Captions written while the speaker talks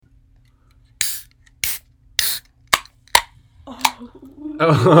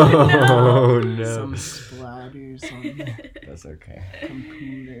Oh no. Some splatters on the That's okay.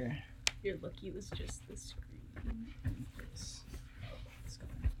 computer. You're lucky it was just the screen. Yes.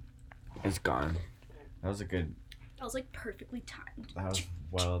 It's gone. That was a good. That was like perfectly timed. That was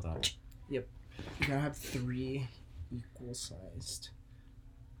well done. You gotta have 3 equal sized.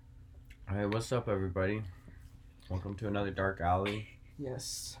 Alright, what's up, everybody? Welcome to another Dark Alley.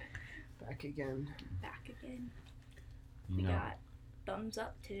 Yes. Back again. Back again. You We know, got thumbs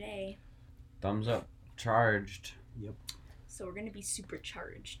up today. thumbs up, charged. So we're gonna be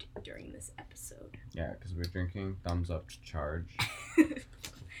supercharged during this episode. Yeah, because we're drinking thumbs up to charge.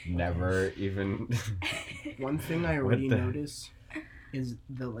 Never even. One thing I What already the- noticed is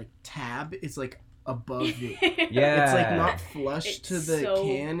the tab is like above it. Yeah. It's like not flush It's to the so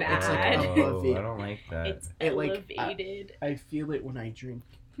can. It's like bad. above I it. don't like that. It's It, like, elevated. I feel it when I drink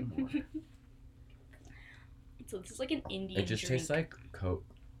more. So this is like an Indian It just drink. tastes like Coke.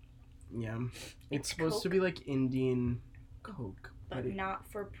 Yeah. It's It's supposed to Coke. be like Indian Coke, but but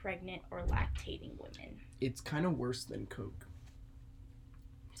not for pregnant or lactating women. it's kind of worse than Coke.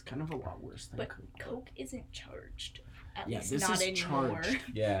 It's kind of a lot worse than But Coke. Coke isn't charged. At Yeah, least this not is anymore. charged.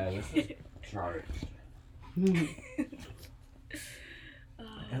 Yeah, this is charged.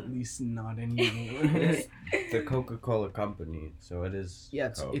 At least not anymore. It's the Coca-Cola company, so it is. Yeah,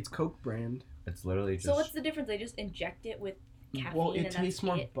 Coke. it's Coke brand. It's literally just So what's the difference? They just inject it with caffeine Well, it and that's tastes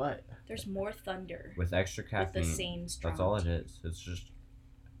more it. butt. There's more thunder with extra with caffeine. the same strong. That's all it is. It's just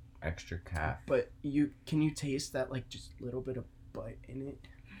extra caff. But can you taste that like just a little bit of butt in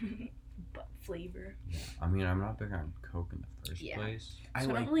it? But flavor. I mean, I'm not big on Coke in the first Yeah. place. I So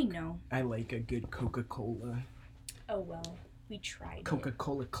I like don't really know. I like a good Coca-Cola. Oh well, we tried it.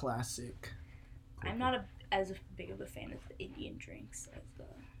 Coca-Cola Classic. I'm not as big of a fan of the Indian drinks as the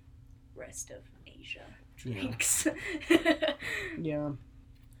rest of Asia drinks. Yeah.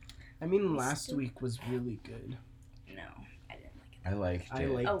 I mean, We last still- week was really good. No, I didn't like it. I liked I it.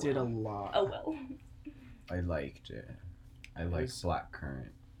 liked Oh, it a well. lot. Oh well. I liked it. I like was- black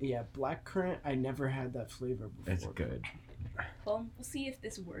currant. Yeah, blackcurrant. I never had that flavor before. It's good. Well, we'll see if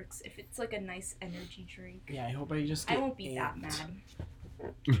this works. If it's like a nice energy drink, Yeah, I hope I just I get won't be that amped.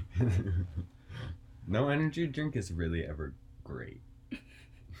 mad. No energy drink is really ever great.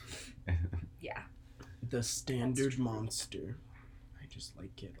 Yeah. The standard true. Monster. I just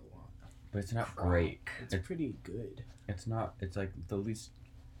like it a lot. But it's not great. It's It's pretty good. it's not. It's like the least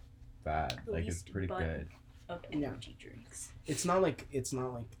bad. The Like it's least pretty bad. good. Of Yeah. energy drinks. It's not like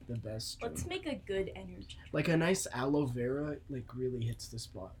the best drink. Let's make a good energy drink. Like a nice aloe vera like really hits the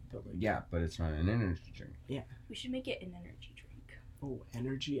spot. But like Yeah, but it's not an energy drink. We should make it an energy drink. oh,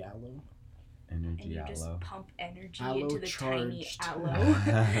 energy aloe. And Energy you just aloe. pump energy Aloe into the tiny charged.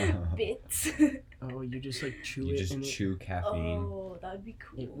 aloe bits. Oh, you just like chew You it just and chew caffeine. Oh, that would be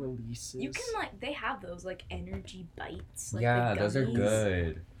cool. it releases. You can like they have those like energy bites. Like Yeah, the those are gummies.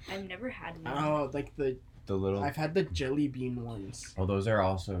 good. I've never had one. Oh, like The little. I've had the jelly bean ones. Oh, those are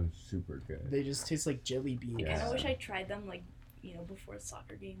also super good. They just taste like jelly beans. I kind Yeah. of wish I tried them like before a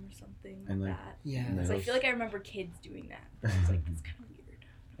soccer game or something And, like like, that. Yeah. And Because I those- feel like I remember kids doing that. But it's like it's kind of weird.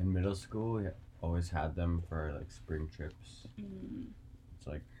 In middle school, we always had them for like spring trips. It's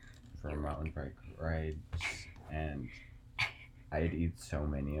like for mountain bike rides, and I'd eat so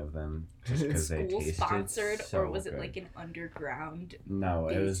many of them just because they School tasted sponsored, so or was it good. like an underground? No,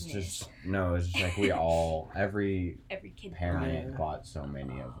 it was business? just like every Every kid parent Yeah. bought so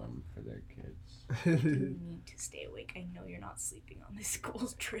many of them for their kids. You need to stay awake. I know you're not sleeping on this school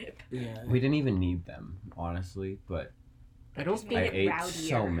trip. Yeah. We didn't even need them, honestly, but I don't Just think I make it ate rowdier.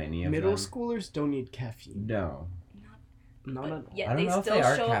 so many of middle them. schoolers don't need caffeine. No, Not But at all. yeah, I don't they know if still they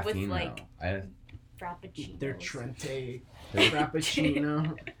are show up with caffeine like though. I frappuccinos. They're Trente. They're-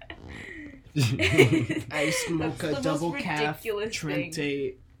 Frappuccino. Iced mocha, the most double calf, ridiculous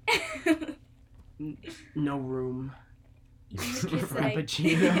Trente. No room. You kids that I-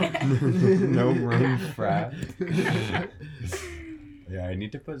 Frappuccino. No room frap. Yeah, I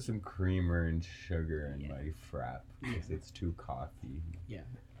need to put some creamer and sugar in my frap because it's too coffee.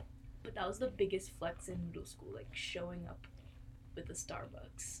 But that was the biggest flex in middle school, like showing up with a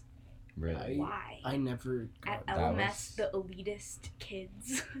Starbucks. Really? Why? I never At got That LMS, was- the elitist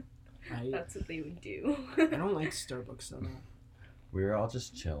kids, I that's what they would do. don't like Starbucks at all. We were all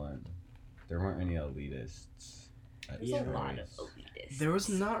just chilling. There weren't any elitists. at There's Yeah. a lot of Troy's. elitists. There was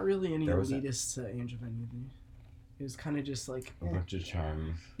not really any There was a- elitists at Angel either. It was kind of just like, A bunch of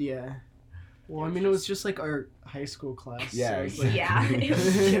charms. yeah. Well, I mean, it was just like our high school class. Yeah, so it was like- Yeah, it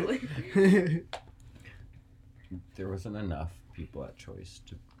was chilling. There wasn't enough people at Choice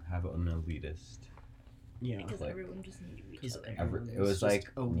to have an elitist. Yeah. Because click. everyone just knew each 'Cause other. everyone It was was just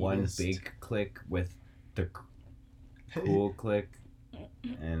like one elitist. big click with the cool click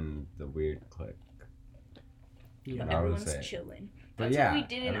and the weird click. Yeah. But that was everyone's it. chilling. But That's yeah, what we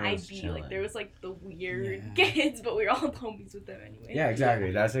did in everyone's IB. chilling. Like there was like the weird Yeah. kids, but we were all homies with them anyway. Yeah,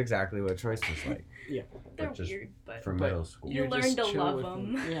 exactly. That's exactly what Choice was like They're but just weird, but for But middle school. you You're learn just to chill love with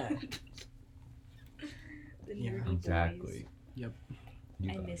them. Yeah. The Yeah. nerdy Exactly. boys. You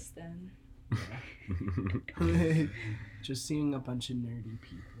I got miss them. it. Just seeing a bunch of nerdy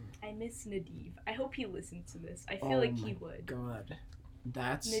people. I miss Nadiv. I hope he listens to this. I Oh feel like he my would. God.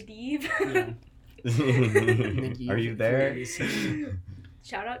 That's Nadiv. yeah. Are you there?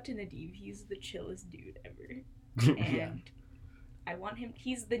 Shout out to Nadiv. He's the chillest dude ever. And Yeah. I want him.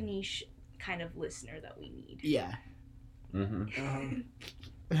 He's the niche kind of listener that we need. Yeah. hmm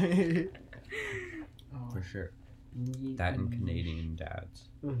Oh, For sure. neat That and niche. Canadian dads.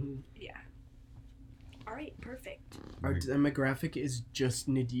 Mhm. Yeah. All right. Perfect. Our demographic is just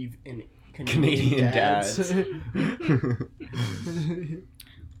Nadiv and Canadian dads.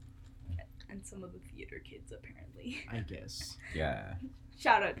 And some of the theater kids apparently. I guess. Yeah.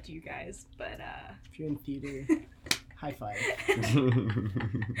 Shout out to you guys. But If you're in theater, high five.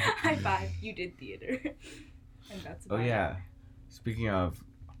 high five. You did theater. And that's Oh about yeah. Speaking of,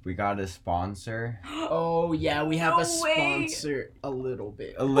 we got a sponsor. it. Oh yeah, we have a No way. sponsor a little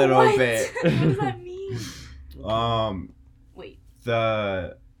bit. A little What? bit. What does that mean? Wait. Wait.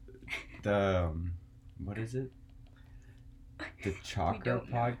 The what is it? The Chakra don't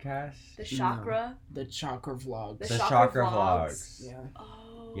know. podcast? The chakra. The Chakra Vlogs. The The Chakra Chakra Vlogs. Vlogs. Yeah.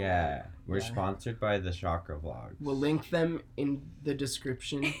 Oh. Yeah. We're Yeah. sponsored by the Chakra Vlogs. We'll link them in the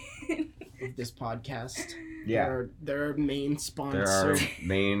description of this podcast. Yeah. They're our main They're sponsor. our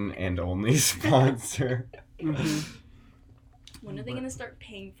main and only sponsor. Mhm. When are they But- gonna start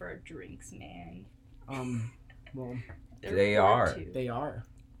paying for our drinks, man? Well, They're They poor, are. too. they are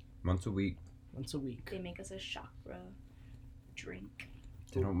Once a week. once a week. They make us a chakra drink.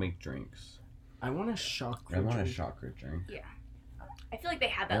 They don't make drinks. I want a chakra. I want a drink. chakra drink. I feel like they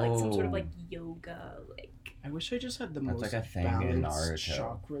have that like some sort of Oh. like yoga like. I wish I just had the That's most like a thing in balanced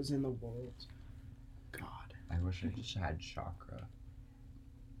Naruto. chakras in the world. God. I wish I just had chakra.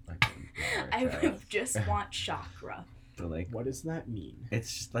 Like in I Naruto. would just want chakra. But like, What does that mean?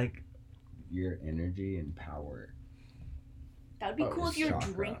 it's just like your energy and power. That would be Oh, cool is if you're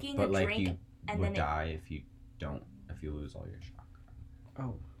chakra. drinking but a like drink you and would then die if you lose all your chakra.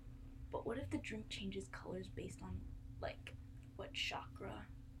 Oh, But what if the drink changes colors based on like what chakra?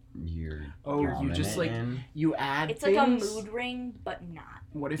 You're Oh, you just, like, in. you add It's things? like a mood ring, but not.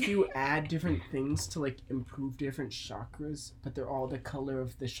 What if you add different things to like improve different chakras, but they're all the color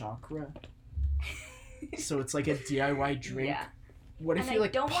of the chakra? So it's like a DIY drink. Yeah. What if And you I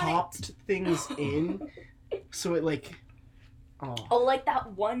like don't want it popped things in, so it like, oh Oh, like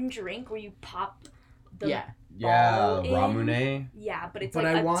that one drink where you pop the yeah. Yeah, ball in. Ramune, Yeah, but it's But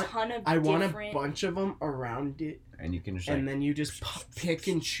like I a want- ton of I want a different. bunch of them around it, and you can just and like then you just pick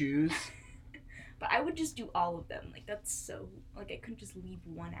and choose. But I would just do all of them. Like that's so like I couldn't just leave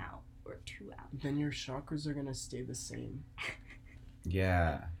one out or two out. Then your chakras are gonna stay the same.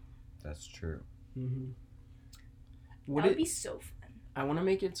 yeah, that's true. Mm-hmm. That would be so fun. I want to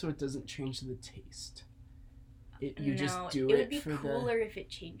make it so it doesn't change the taste. You just No, do it it would be for cooler if it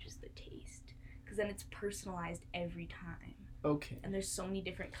changes the taste, because then it's personalized every time, the. Okay. and there's so many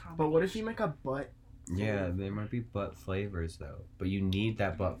different combinations. But what if you make a butt? Yeah, they might be butt flavors though, but you need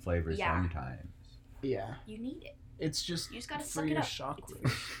that butt flavor Yeah. sometimes. Yeah. You need it. It's just You just gotta for suck it your up.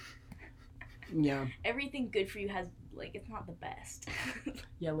 chakras. Yeah. Everything good for you has like it's not the best.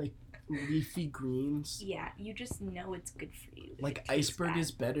 Yeah, like leafy greens. Yeah, you just know it's good for you. if Like it tastes iceberg bad.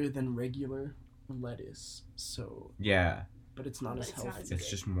 is better than regular lettuce. So, Yeah, but it's not But as it's not healthy. as it's good.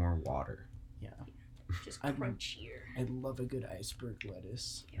 just more water. just I'm- crunchier. I love a good iceberg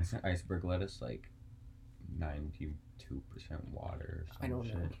lettuce. Isn't iceberg lettuce like 92% water or some I don't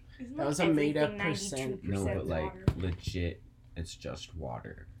shit? know. Isn't That like was a made-up everything percent. 92% No, but like water? legit, it's just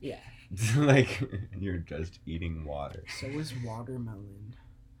water. Yeah. Like you're just eating water. So is watermelon.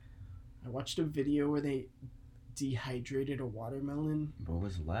 I watched a video where they dehydrated a watermelon, What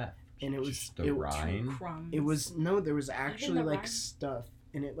was left? and it was Just the it, rind. Crumbs. it was no, there was actually the like rind? stuff,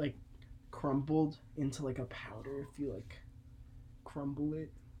 and it like crumbled into like a powder if you like crumble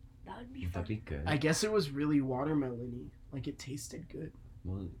it. That would be Would fun. that be good? I guess it was really watermelony. Like it tasted good.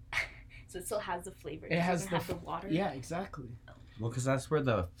 Well, So it still has the flavor. It has doesn't have the water. Yeah, exactly. because that's where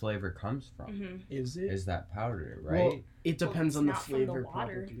the flavor comes from. Mm-hmm. Is it? Is that powder, Well, right? it depends it's on the not from the flavor,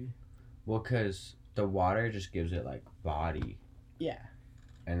 water. probably. Well, because the water just gives it like body. Yeah.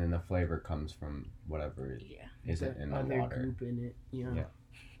 and then the flavor comes from whatever Yeah. isn't in the other water. goop in it. Yeah. Yeah.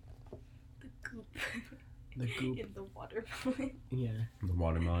 The goop. The goop. In the watermelon. Yeah. The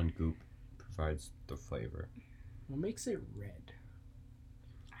watermelon goop provides the flavor. What makes it red?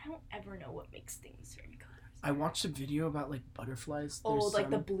 I don't ever know what makes things certain colors. I watched a video about like butterflies. Oh, There's like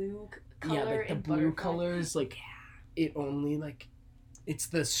the some- blue color. yeah, like the in blue butterfly. colors. Like Yeah. it only like it's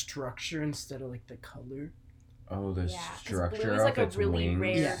the structure instead of like the color. Oh, the Yeah, 'cause structure blue is of like a its really wings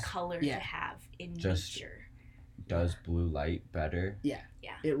rare Yeah. color Yeah. to have in Just- nature. does blue light better.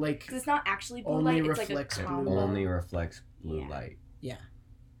 It like Because it's not actually blue Only light, it's like a reflects blue combo. light. Only reflects blue Yeah. light.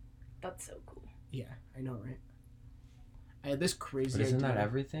 That's so cool. yeah, I know, right? I had this crazy But isn't idea that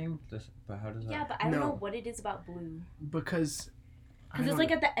everything? But how does that? Yeah, but I don't No. know what it is about blue. because Because it's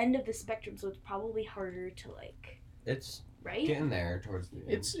like at the end of the spectrum, so it's probably harder to like, It's right? getting there towards the end.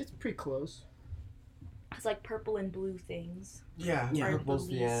 it's pretty close. Because like purple and blue things yeah, Yeah. are purple's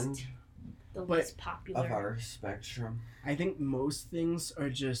the the least, end the But- least popular. of our spectrum. I think most things are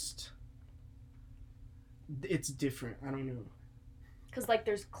just it's different. I don't know. Because like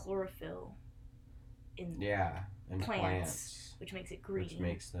there's chlorophyll in, Yeah, and Plants. plants, which makes it green. which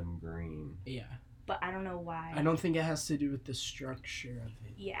makes them green. Yeah, But I don't know why. I don't think it has to do with the structure of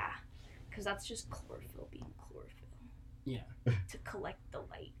it. Yeah, because that's just chlorophyll being chlorophyll. Yeah. To collect the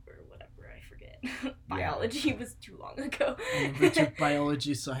light or whatever, I forget. Biology was too long ago. I never took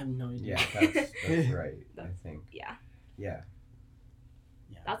biology, so I have no idea. Yeah, that's right. I That's- think. Yeah, Yeah.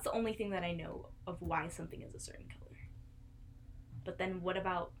 that's the only thing that I know of why something is a certain color. But then what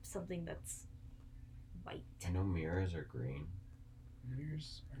about something that's white? I know mirrors are green.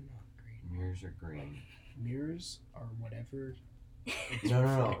 Mirrors are not green. Mirrors are green. Mirrors are whatever.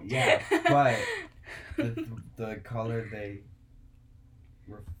 No. Yeah, but the color they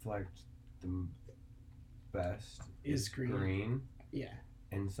reflect the best Is green. green. Yeah.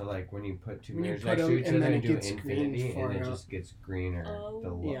 And so, like, when you put two When you mirrors put next to them each and other then and it do gets green infinity, far and it out. just gets greener Oh.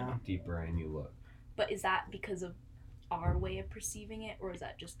 the Yeah. deeper and you look. But is that because of our way of perceiving it, or is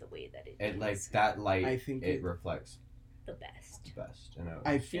that just the way that it It like is that light. I think it it- reflects the best? the best. You know,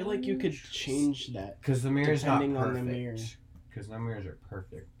 I feel like you could change that. because the mirror's not depending perfect. on the mirror. Because no mirrors are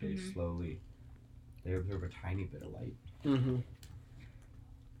perfect. They Mhm. slowly they absorb a tiny bit of light. Mm-hmm.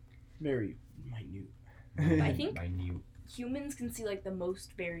 Very minute. I think- minute. Humans can see like the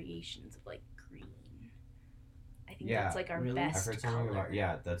most variations of like green. I think Yeah. that's like our Really? I've best heard something color.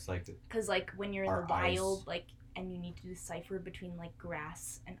 about that's like the, Because like when you're in Our the wild, eyes. like, and you need to decipher between like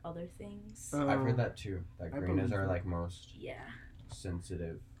grass and other things. I've Oh. heard that too. That I green is believe our it. like most Yeah.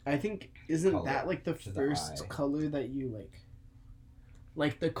 sensitive. I think isn't Color that like the to the first eye. color that you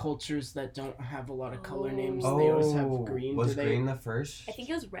like the cultures that don't have a lot of color names, Oh. they always have green. Was Do they? green the first? I think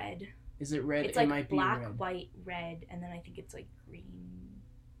it was red. Is it red? It's It like might black, be red. white, red, and then I think it's like green.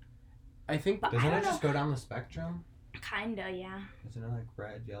 I think But Doesn't I it don't just go down the spectrum? Kinda, yeah. Isn't it like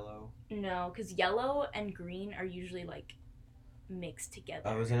red, yellow? No, because yellow and green are usually like mixed together.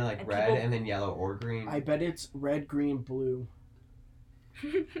 Oh, isn't it like And red people- and then yellow or green? I bet it's red, green, blue,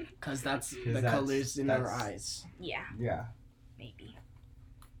 because that's the that's- colors in our that's- eyes, Yeah, Yeah. maybe.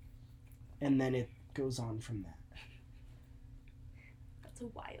 and then it goes on from that. That's a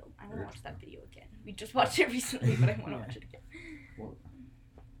wild. I want to Very watch that video again. We just watched it recently, but I want to Yeah. watch it again.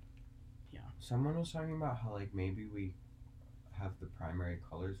 Someone was talking about how like maybe we have the primary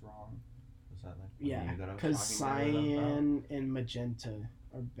colors wrong. Was that like one of Yeah, you that I was because talking to them about? cyan and magenta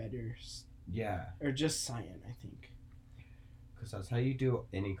are better, Yeah, or just cyan, I think. because that's how you do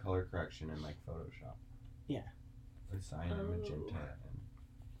any color correction in like Photoshop. Yeah. With cyan and magenta. And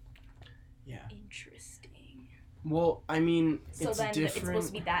Yeah. Interesting. Well, I mean, So it's then different. it's supposed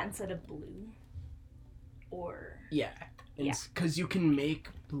to be that instead of blue, or Yeah. Yeah. Because you can make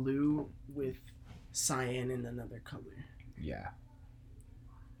blue with cyan in another color. yeah.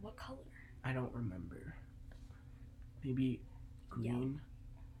 what color? I don't remember. Maybe green.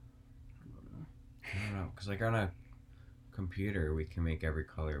 I don't know. I don't know, because like on a computer we can make every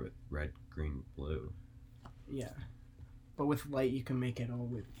color with red, green, blue. Yeah. But with light, you can make it all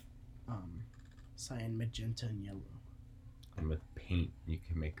with cyan, magenta, and yellow. And with paint you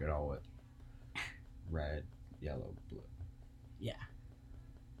can make it all with red, yellow, blue.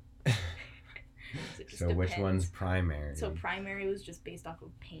 So, it just So which depends. one's primary? So primary was just based off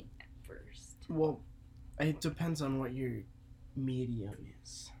of paint at first. Well, it depends on what your medium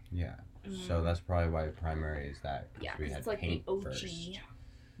is. Yeah. So Mm. that's probably why primary is that. 'Cause Yeah, we 'cause had it's like the paint OG. first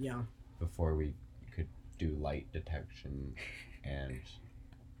Yeah. before we could do light detection and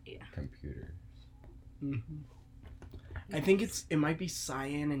Yeah. computers. hmm I think it might be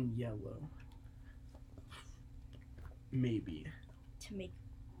cyan and yellow. Maybe. to make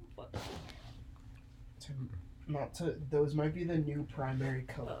Those might be the new primary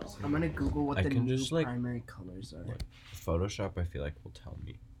colors. Oh. I'm gonna Google what I the can new just, like, primary colors are. like- Photoshop, I feel like, will tell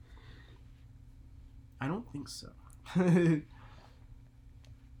me. I don't think so.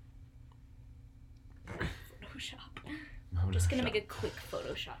 Photoshop. I'm just gonna make a quick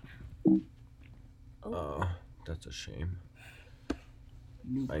Photoshop. Oh, Oh, that's a shame.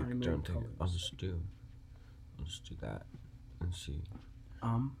 New I primary don't think colors. I'll just do that and see.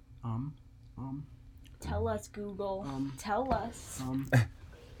 tell us, Google. Um, Tell us.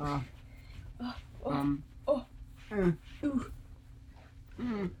 Oh,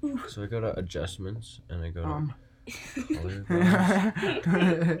 So I go to adjustments and I go to color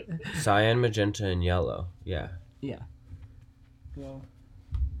balance. Cyan, magenta, and yellow. Yeah. Well,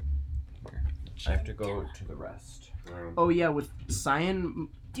 I have to go to the rest room. oh yeah, with cyan.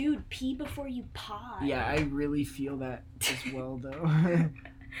 Dude, pee before you pie. Yeah, I really feel that as well, though. I'm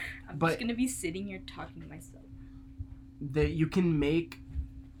but- just gonna be sitting here talking to myself. That you can make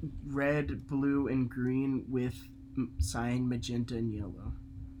red, blue, and green with cyan, magenta, and yellow.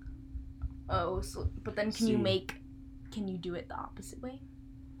 Oh, so but then can See. you do it the opposite way?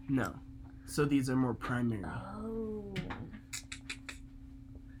 No. So these are more primary. Oh.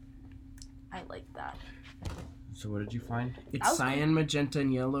 I like that. So what did you find? It's Okay. cyan, magenta,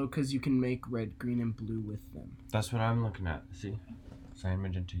 and yellow because you can make red, green, and blue with them. That's what I'm looking at. See? Cyan,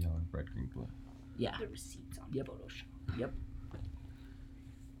 magenta, yellow, red, green, blue. Yeah. The receipts on Yep. Photoshop. Yep.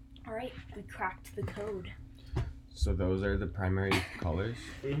 All right, we cracked the code. So those are the primary colors.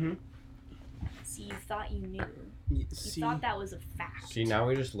 Mm-hmm. See, you thought you knew. You See, thought that was a fact. See, now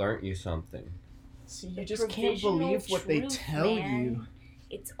we just learned you something. you The just can't provisional believe what they truth, tell man. you.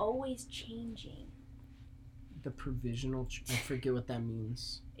 It's always changing. The provisional. I forget what that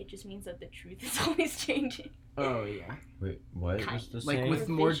means. It just means that the truth is always changing. Oh yeah. Wait, what was Kind the of. Like saying? with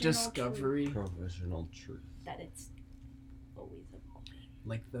more Provisional discovery, Provisional truth. That it's always evolving.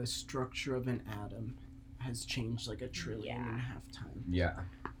 like the structure of an atom has changed like 1.5 trillion Yeah. time. Yeah.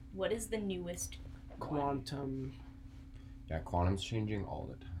 What is the newest one? Quantum Yeah, quantum's changing all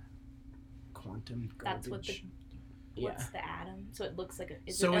the time. garbage. That's what the Yeah. what's the atom? So it looks like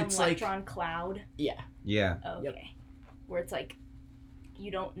is So it an it's like- electron cloud? Yeah. Okay. Yep. Where it's like you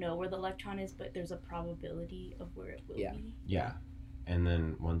don't know where the electron is, but there's a probability of where it will Yeah. be. Yeah. And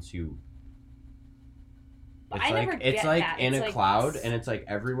then once you But it's I like never it's get like that. in It's a like cloud and it's like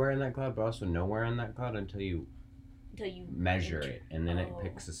everywhere in that cloud but also nowhere in that cloud until you until you measure it and then it Oh.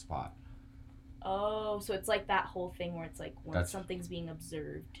 picks a spot. Oh, so it's like that whole thing where it's like once That's- something's being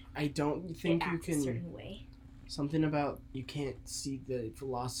observed, I don't think it you acts a can. certain way. Something about you can't see the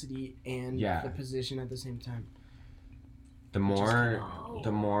velocity and Yeah. the position at the same time. The Which is kinda-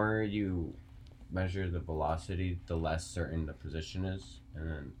 the more you measure the velocity, the less certain the position is, and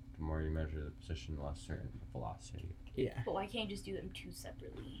then the more you measure the position, the less certain the velocity. Yeah. But why can't you just do them two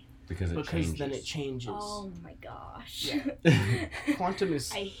separately? Because it Because changes. then it changes. Oh my gosh. Yeah. Quantum is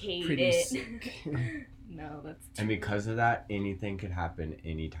I hate pretty it. sick. No, that's too And because of that, anything could happen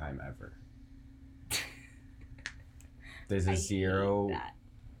anytime ever. There's I a hate zero that.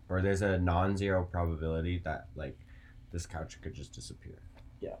 or there's a non-zero probability that like this couch could just disappear.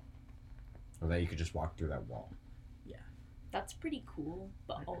 Yeah. Or that you could just walk through that wall. That's pretty cool,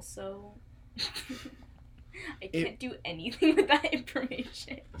 but also I can't do anything with that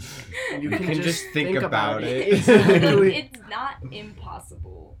information. You You can can just just think think about about it. it. Exactly. It's not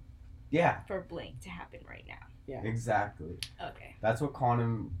impossible Yeah, for blank to happen right now. exactly. Okay. That's what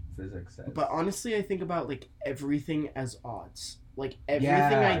quantum physics says. But honestly, I think about like everything as odds. Like everything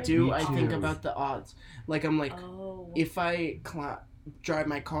Yeah, I do, me I think too. about the odds. Like I'm like, Oh. if I drive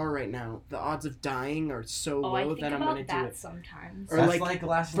my car right now, the odds of dying are so Oh, I low think that I'm about gonna do that it. sometimes. Or That's like, like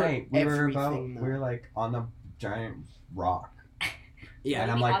last for night we were everything, though. like on the giant rock. Yeah, And What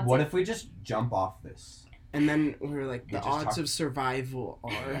are I'm the like, odds what of- if we just jump off this? and then we were like, We the just odds talked- of survival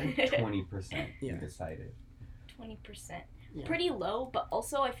are 20%. Yeah. We decided. 20%. Yeah. Pretty low, but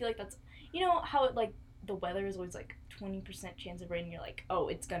also I feel like that's you know how it like the weather is always like 20% chance of rain and you're like, "Oh,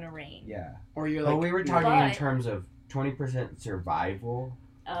 it's going to rain." Yeah. or you're like. But we were talking in But- terms of 20% survival.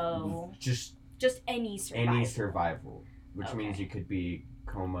 Oh, Just just any survival. any survival, which means Okay. you could be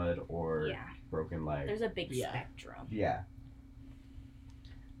comaed or Yeah. broken leg. There's a big Yeah. spectrum. Yeah.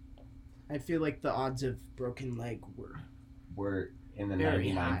 I feel like the odds of broken leg were. We're in the Very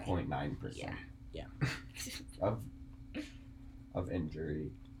high. 99.9% Yeah. of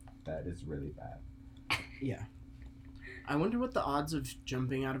injury that is really bad. Yeah. I wonder what the odds of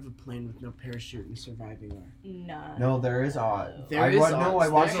jumping out of a plane with no parachute and surviving are. None. No, there is odds. There is No, I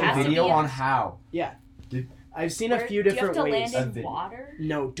odds. watched There a has to video be on odds. how. Yeah. I've seen a few Do different you have to ways. land in water?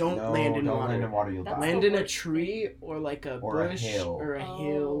 No, don't No, land in don't water. land in water. You'll That's die. Land the in a worst tree or like a Or a bush hill. or a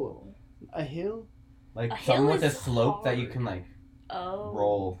hill. Oh. A hill? Like A hill something with a is slope that you hard. can like Oh.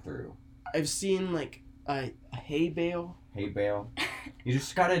 roll through. I've seen like a hay bale. Hay bale. You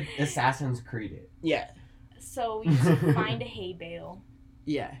just gotta Assassin's Creed it. Yeah, So you just find a hay bale.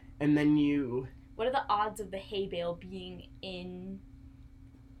 yeah. And then you What are the odds of the hay bale being in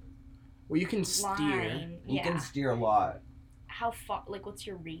you can steer. line? You Yeah. can steer a lot. How far? Like, what's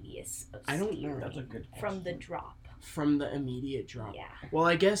your radius of I don't know. steering That's a good from the question. drop? From the immediate drop. Yeah. Well,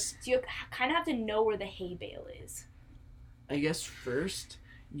 I guess So you kind of have to know where the hay bale is. first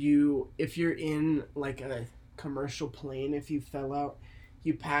if you're in like a commercial plane, if you fell out,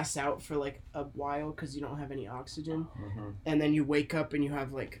 you pass out for like a while because you don't have any oxygen, and then you wake up and you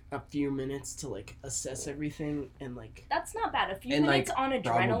have like a few minutes to like assess everything and like That's not bad. A few And, minutes like, on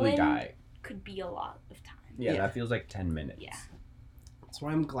Probably adrenaline die. could be a lot of time. Yeah, Yeah. that feels like 10 minutes. Yeah. that's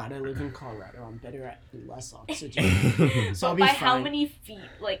why I'm glad I live in Colorado. I'm better at less oxygen. So I'll But be by fine. how many feet,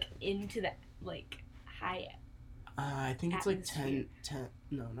 like, into the, like, high? I think it's like atmosphere? 10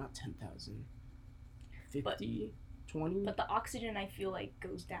 no, not 10,000. 50, 20? But the oxygen, I feel like,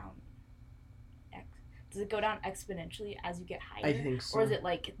 goes down. Does it go down exponentially as you get higher? I think so. Or is it,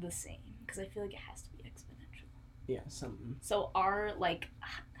 like, the same? Because I feel like it has to be exponential. Yeah, something. So our, like,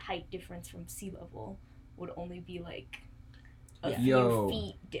 height difference from sea level would only be, like, a Yeah. few Yo.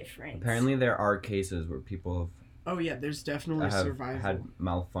 feet difference. Apparently, there are cases where people Oh yeah, there's definitely have survival. had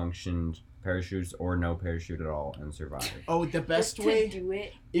malfunctioned parachutes or no parachute at all and survived. Oh, the best Just way to do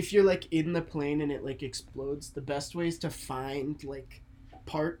it. if you're like in the plane and it like explodes, the best way is to find like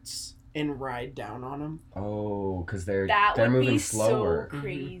parts and ride down on them. Oh, because they're That would moving be slower. so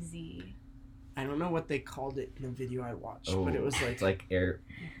crazy. I don't know what they called it in the video I watched, Oh, but it was like it's like air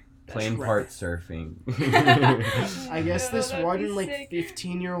that's plane right. part surfing. I guess No, this that'd be one like sick.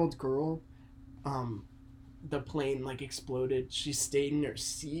 15-year-old girl, the plane like exploded. She stayed in her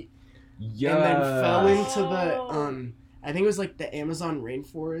seat Yeah. and then fell into the Oh. I think it was like the Amazon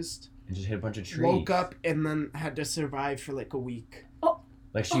rainforest. And just hit a bunch of trees. Woke up and then had to survive for like a week.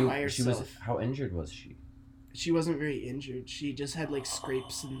 Like by she was. herself. How injured was she? She wasn't very injured. She just had like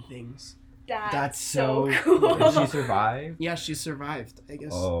scrapes and things. That's so so cool. Did she survive? Yeah, she survived, I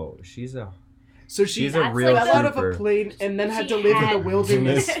guess. Oh, she's a So she she's a That's real like fell out of trooper. a plane and then had She to live in the had-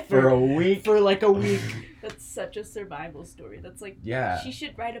 wilderness for a week. for like a week. That's such a survival story. That's like Yeah. she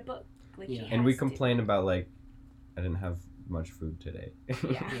should write a book. Like Yeah. she And we has to. complain about like I didn't have much food today. Yeah.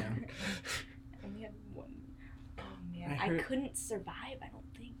 Yeah. I only had one. Oh man, I I, heard- couldn't survive. I don't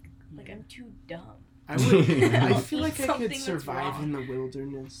think. Like I'm too dumb. I would. I I'll feel eat like I something could that's survive wrong. in the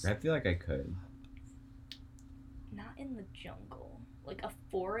wilderness. I feel like I could. Not in the jungle. Like a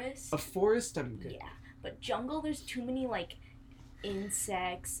forest. A forest, I'm good. Yeah, but jungle, there's too many like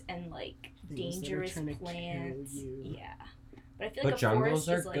insects and like Things that are dangerous trying to kill plants. you. Yeah, but I feel But like a jungles forest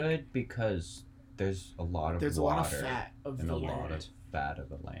are is like good because there's a lot of There's a water lot of fat of and the a Yeah. lot of land. fat of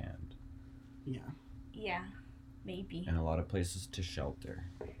the land yeah, maybe. and a lot of places to shelter.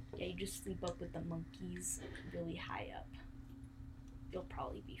 Yeah, you just sleep up with the monkeys really high up. You'll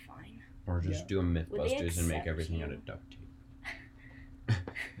probably be fine. Or just Yeah. do a Would they Mythbusters and make accept everything out you? of duct tape.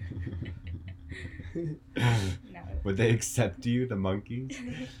 No. Would they accept you, the monkeys?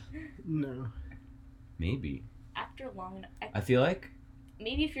 No. Mm. Maybe. After long enough, I feel like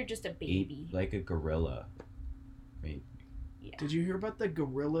maybe if you're just a baby. eat like a gorilla. Yeah. Did you hear about the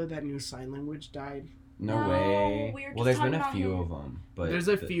gorilla that knew sign language died? No, No, way. we were Well, just there's been talking a about few him. of them, but There's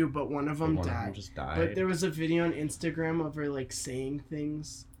a few, but one of them one of died. them just died. But there was a video on Instagram of her like saying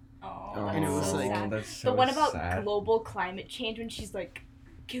things. Oh, Oh, and it was so like- sad. that's so The one about sad. global climate change when she's like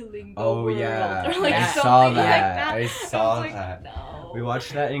killing the Oh world yeah, or like I something saw like that. that. I was saw like, that. No. We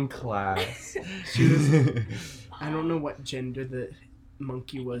watched that in class. She was- I don't know what gender the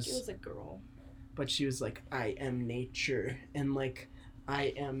monkey I think was, it was a girl. but she was like, "I am nature," and like,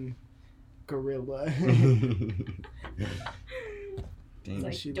 "I am gorilla." Dang,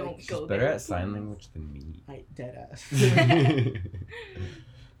 Like, she, don't like, go she's better there, at sign please. language than me. I dead ass.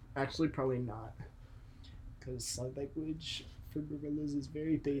 Actually, probably not, because sign language for gorillas is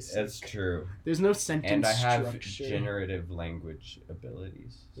very basic. That's true. There's no sentence And I have structure. generative language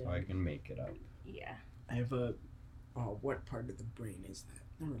abilities, so Yeah. I can make it up. Yeah. I have a. Oh, what part of the brain is that?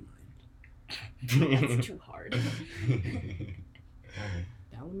 Never mind. That's too hard.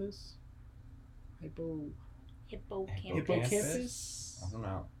 Thalamus. Hippocampus. Hippocampus. I don't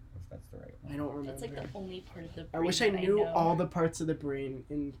know if that's the right one. I don't remember. That's like the only part of the I brain wish I that knew know. all the parts of the brain,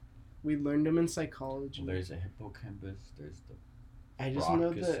 and we learned them in psychology. Well, there's a hippocampus. There's the I just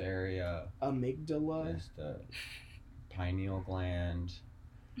know bronchus the area. amygdala. There's the pineal gland.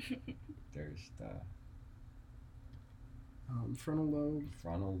 There's the Frontal lobe.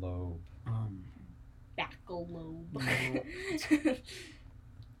 frontal lobe. Backal lobe. No.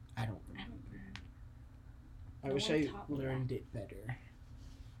 I don't remember. I No wish one I taught me learned it better.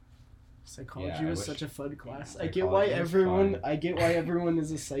 Psychology Yeah, I was wish- such a fun class. I Psychology get why was everyone. fun. I get why everyone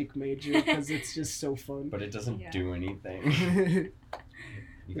is a psych major because it's just so fun. But it doesn't Yeah. do anything.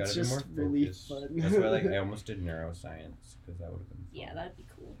 You It's gotta be more just really focused. fun. That's why I almost did neuroscience because that would have been fun. Yeah, that'd be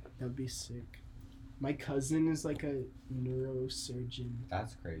cool. That'd be sick. My cousin is like a neurosurgeon.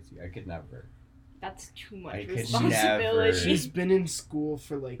 That's crazy. I could never. That's too much I could responsibility. never. She's been in school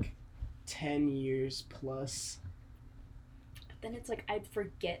for like 10 years plus. But then it's like I'd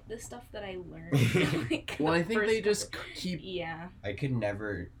forget the stuff that I learned. Like, Well, I the think first they just couple- keep. Yeah. I could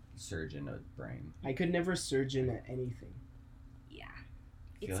never surgeon a brain. I could never surgeon at anything. Yeah.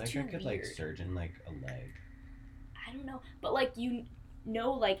 I feel It's like too I could like weird. surgeon like a leg. I don't know, but like you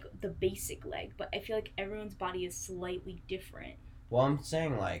know, like the basic leg, but I feel like everyone's body is slightly different. Well, I'm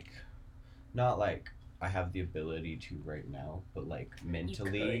saying like, not like I have the ability to right now, but like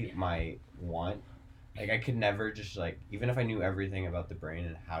mentally, could. my want. Like I could never just like, even if I knew everything about the brain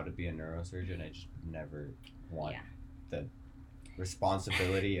and how to be a neurosurgeon, I just never want Yeah. the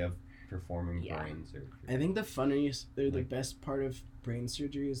responsibility of performing Yeah. brain surgery. I think the funniest, or the Like- best part of brain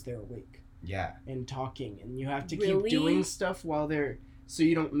surgery is they're awake Yeah. and talking, and you have to Really? keep doing stuff while they're, so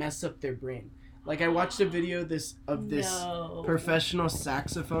you don't mess up their brain. Like I watched a video of this No. professional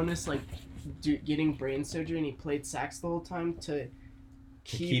saxophonist like getting brain surgery, and he played sax the whole time to To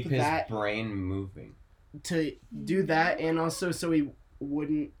keep his that brain moving. to do that, and also so he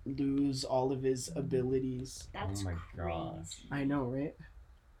wouldn't lose all of his abilities. That's Oh my crazy. gosh. I know, right?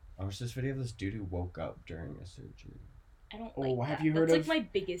 I watched this video of this dude who woke up during a surgery. I don't Oh, like have that. you heard That's of, like my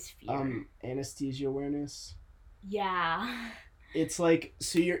biggest fear. Anesthesia awareness. Yeah. It's like,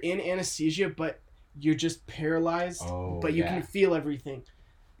 so you're in anesthesia, but you're just paralyzed, Oh, but you yeah. can feel everything.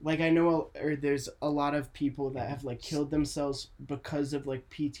 Like I know, or there's a lot of people that have like killed themselves because of like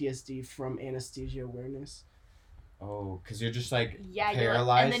PTSD from anesthesia awareness. Oh, because you're just like Yeah,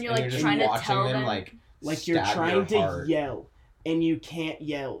 paralyzed, and then you're like just trying to watching tell them them. like Like you're stab trying your to heart. yell, and you can't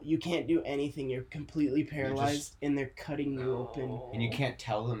yell. You can't do anything. You're completely paralyzed, and they're cutting you open. and you can't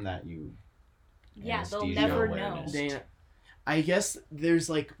tell them that you. Yeah, they'll anesthesia never awareness. know. I guess there's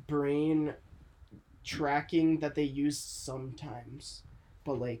like brain tracking that they use sometimes,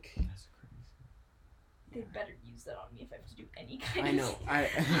 but like That's crazy. They better use that on me if I have to do any kind I of know, I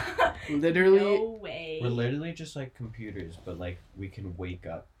stuff. literally. No way. We're literally just like computers, but like we can wake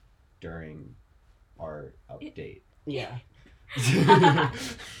up during our update. Yeah.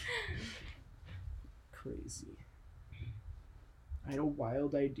 Crazy. I had a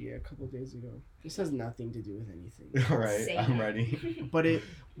wild idea a couple days ago. This has nothing to do with anything. All right, Same. I'm ready. But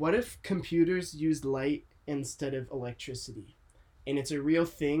what if computers used light instead of electricity? And it's a real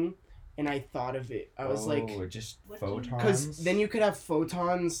thing, and I thought of it. I was like, just What do you mean? photons. because then you could have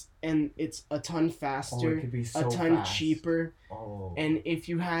photons, and it's a ton Oh, faster, it could be so a ton fast. cheaper, Oh. and if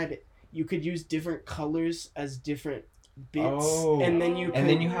you could use different colors as different bits, Oh. and then you could, And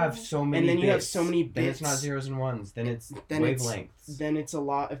then you have so many. and then you have bits. so many Then it's not bits. zeros and ones. Then it's Then it's- wavelengths. then it's a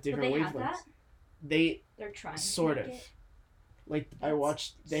lot of But different they have wavelengths. that? They They're trying. to sort make of it. like I That's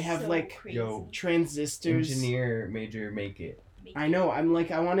watched. They have so like crazy. Yo, transistors. Engineer major make it. Make I it. know. I'm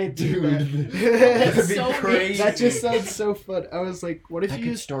like, I want to do Dude, that. that'd be so crazy. That just sounds so fun. I was like, what if That you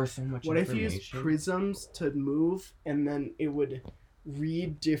could use store so much what if you information. use prisms to move, and then it would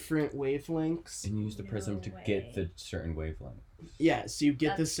read different wavelengths? And you use the prism No to get way. the certain wavelength. Yeah, so you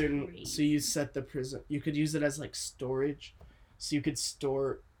get the That's certain. crazy. So you set the prism. You could use it as like storage, so you could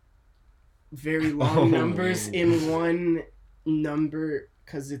store very long Oh. numbers in one number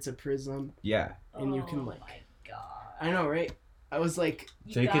because it's a prism. Yeah. And you can, Oh like- my god. I know, right? I was like,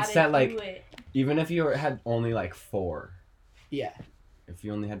 You So you could gotta set, do like- it. Even if you had only like 4. yeah, If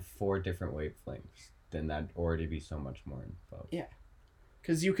you only had 4 different wavelengths, then that'd already be so much more info. Yeah.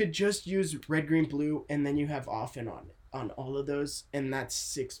 because you could just use red, green, blue, and then you have off and on all of those, and that's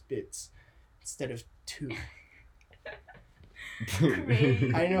 6 bits instead of 2.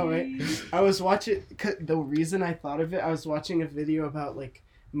 Crazy. I know, right? I was watching. The reason I thought of it, I was watching a video about like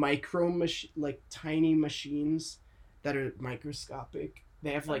like tiny machines that are microscopic.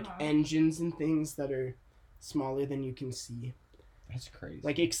 They have like Uh-huh. engines and things that are smaller than you can see. That's crazy.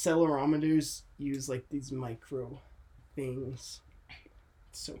 Like accelerometers use like these micro things.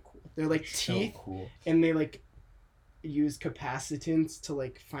 It's so cool. They're like teeth, So cool. and they like use capacitance to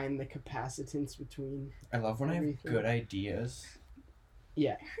like find the capacitance between. I love when I have Everything. good ideas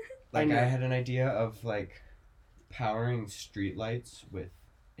Yeah. Like I I know. had an idea of like powering streetlights with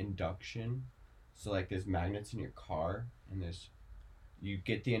induction. So like there's magnets in your car, and you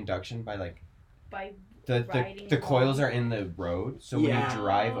get the induction by like By the riding coils along. are in the road, so when Yeah. you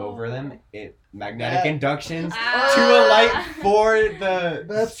drive over them, it magnetic That- inductions Ah. to a light for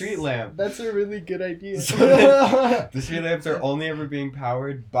the street lamp. That's a really good idea. So the street lamps are only ever being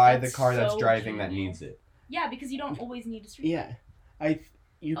powered by the That's car that's so driving that genius. needs it. Yeah, because you don't always need a street. Yeah.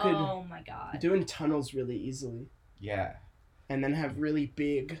 You could Oh my god. do in tunnels really easily, Yeah, and then have really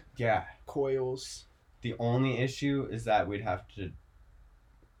big yeah. coils. The only issue is that we'd have to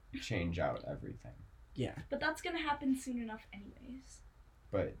change out everything. Yeah. But that's gonna happen soon enough, anyways.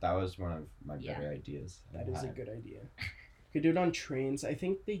 But that was one of my Yeah. better ideas. That is a good idea. You could do it on trains. I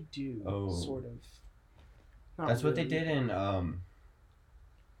think they do, sort of. Not That's what they really. did in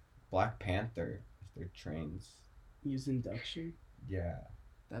Black Panther. Their trains. Use induction. Yeah.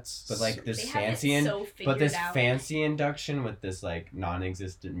 That's. But like this They have fancy it so but this figured out. fancy induction with this like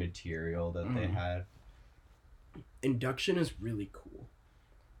non-existent material that they Mm. had. Induction is really cool.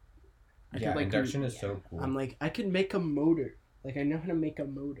 I Yeah, could, like, induction is so cool. I'm like, I could make a motor. Like, I know how to make a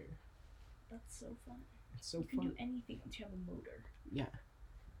motor. That's so fun. It's so You can fun. do anything once you have a motor.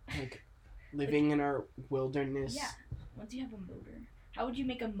 Like, living in our wilderness. Yeah. Once you have a motor. How would you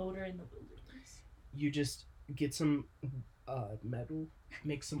make a motor in the wilderness? You just get some metal,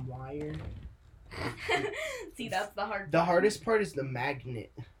 make some wire. See, that's the hard The part. hardest part is the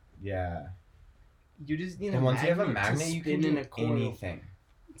magnet. Yeah. You just need And once you have a to magnet, you can spin in do a coil. anything.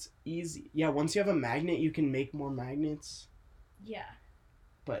 It's easy. Yeah, once you have a magnet, you can make more magnets. Yeah.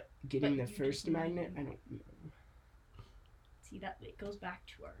 But getting But the you first just need- magnet, I don't know. See, that it goes back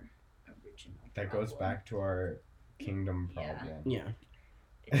to our original That goes problem. back to our kingdom Yeah. problem. Yeah,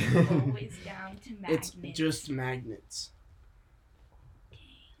 It's always down to magnets. it's just magnets.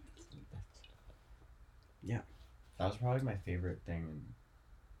 Yeah. That was probably my favorite thing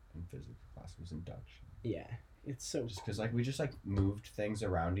in physics class was induction. Yeah, it's so Just because like we just like moved things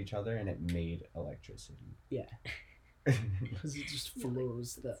around each other and it made electricity. Yeah. because it just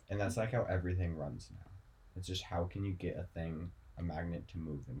flows. And that's like how everything runs now. It's just how can you get a magnet to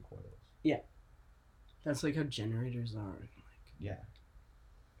move in coils? That's like how generators are. Like, Yeah.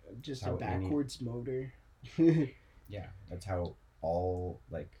 just How a any- backwards motor. Yeah. That's how all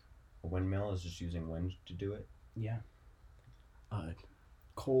like a windmill is just using wind to do it. Yeah.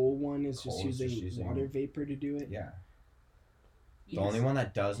 Coal one is Coal just is using, just using- water vapor to do it. Yeah. The Yes. only one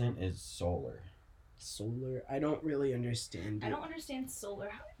that doesn't is solar. Solar, I don't really understand it. I don't understand solar.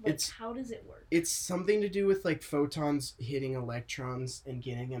 Like, It's- how does it work? It's something to do with like photons hitting electrons and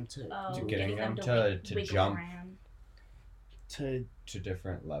getting them to Oh, do getting them to to wiggle jump. around. to. To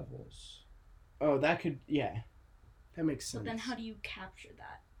different levels. Oh, that could that makes sense. But then how do you capture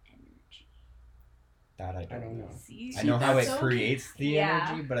that energy? That I I don't know. See, I know how it that's so creates the Yeah.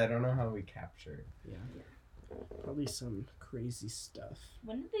 energy, but I don't know how we capture it. Yeah, probably some crazy stuff.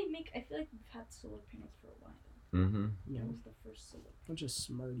 When did they make? I feel like we've had solar panels for a while. Mm-hmm. Yeah, When was the first solar? bunch of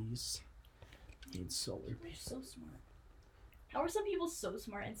smarties. Need solar. People are so smart. How are some people so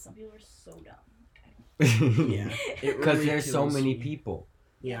smart and some people are so dumb? Like, I don't. Yeah, it Because really there's so kills many me. people.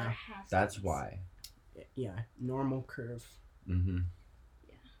 there Yeah, has to That's be why. yeah, normal curve. Mm-hmm.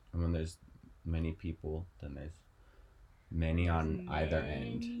 Yeah. And when there's many people, then there's many on either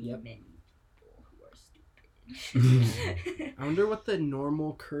end. Yep. Many people who are stupid. I wonder what the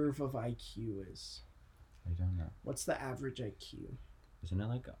normal curve of IQ is. I don't know. What's the average IQ? Isn't it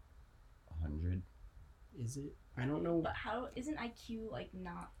like 100? Is it? I don't know. But how isn't IQ like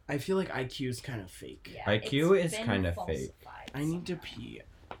not? I feel like IQ is kind of fake. Yeah, IQ it's is been kinda fake. falsified I need to somehow. pee.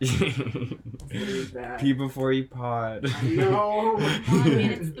 Pee Pee. before you pod. No. Oh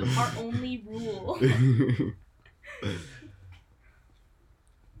man, it's our only rule.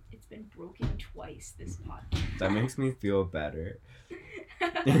 It's been broken twice this podcast. That makes me feel better.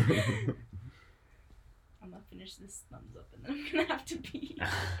 I'm gonna finish this thumbs up and then I'm gonna have to pee.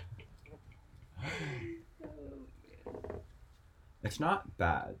 Oh, man. It's not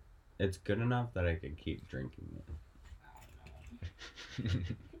bad. It's good enough that I can keep drinking it. I don't know.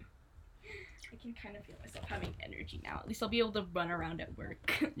 I can kind of feel myself having energy now. At least I'll be able to run around at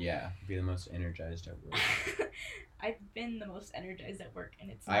work. Yeah, be the most energized at work. I've been the most energized at work, and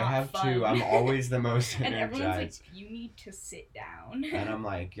it's not I have fun. too. I'm always the most And everyone's like, energized. "You need to sit down." And I'm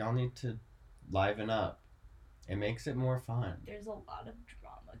like, y'all need to liven up. It makes it more fun. There's a lot of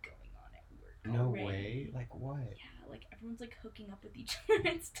drama going on at work. No already. way. Like what? Yeah, like everyone's like hooking up with each other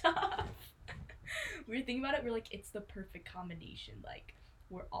and stuff. We were thinking about it. We're like, it's the perfect combination. Like,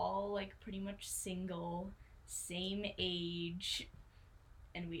 we're all like pretty much single, same age,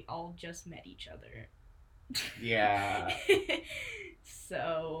 and we all just met each other. Yeah.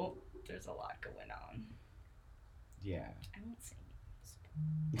 So there's a lot going on. Yeah. I won't say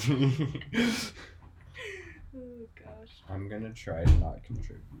names. Oh gosh. I'm gonna try to not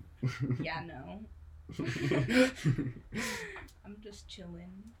contribute. Yeah, no. I'm just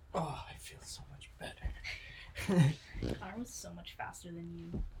chilling. Oh, I feel so much better. Connor was so much faster than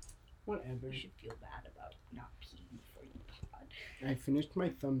you. Whatever. You should feel bad about not peeing before you pod. I finished my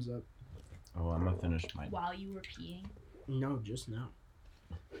thumbs up. Oh, I'm gonna finish mine. While you were peeing. No, just now.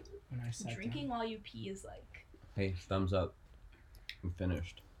 When I sat Drinking down. while you pee is like... Hey, thumbs up. I'm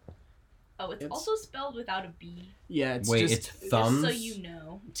finished. Oh, it's It's- also spelled without a B. Yeah, it's Wait, just it's thumbs? Just so you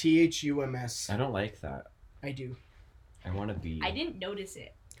know. THUMS. I don't like that. I do. I want to be I didn't notice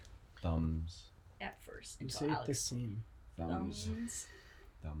it thumbs. at first You until say it the Alex. same. Thumbs. Thumbs.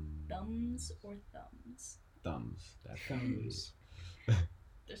 Thumbs. Thumbs or thumbs. Thumbs. That's Thumbs.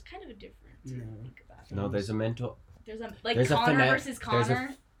 There's kind of a difference No. when you think about it. No, there's a mental, There's a like There's a Connor phonet- versus there's a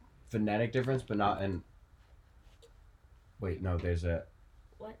Connor. phonetic difference, but not in. Wait, no, there's a.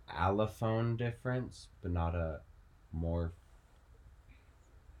 What? Allophone difference, but not a morphone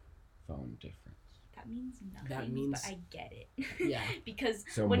difference. That means nothing. That means- but I get it. Yeah. Because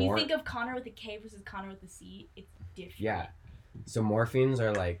So when you more- think of Connor with a K versus Connor with a C, it's different. Yeah. So morphemes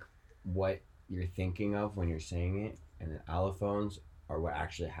are like what you're thinking of when you're saying it, and then allophones are what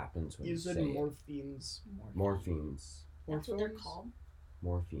actually happens when you, You said say it. morphines. Morphemes. That's what they're Orphones? called.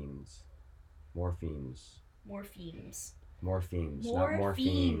 Morphemes. Morphemes. Morphemes. Morphemes. Not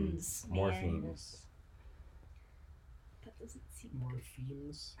morphemes. Morphemes, man. Morphemes. That doesn't seem good.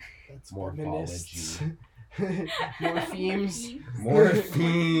 Morphemes. That's Morphology. feminists. Morphemes.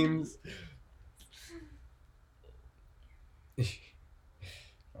 Morphemes.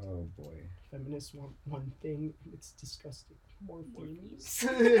 Oh boy. Feminists want one thing. It's disgusting. Morphemes.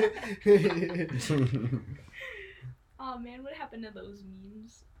 Oh man, what happened to those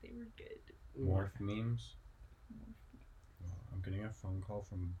memes? They were good. Morph memes. Oh, I'm getting a phone call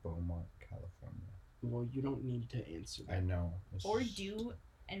from Beaumont, California. Well, you don't need to answer I that. know. This Or is- do,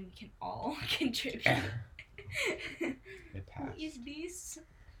 and we can all contribute. It Who passed. is this?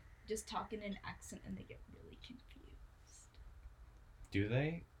 Just talk in an accent and they get really confused. Do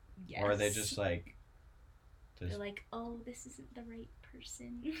they? Yes. Or are they just like? They're like, oh, this isn't the right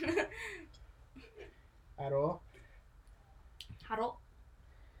person. At all? Haro.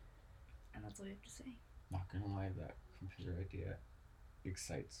 And that's all you have to say. Not gonna lie, that computer idea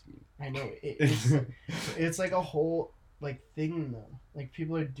excites me. I know. It's like a whole like thing though. Like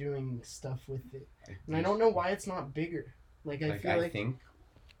people are doing stuff with it. And I don't know why it's not bigger. Like I feel like think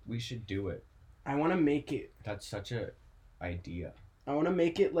we should do it. I want to make it. That's such a idea. I want to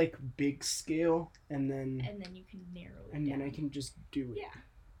make it like big scale, and then And then you can narrow it and down. then I can just do it. Yeah.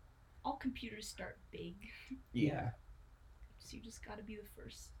 All computers start big. Yeah. So you just gotta be the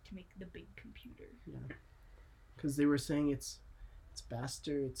first to make the big computer. Because they were saying it's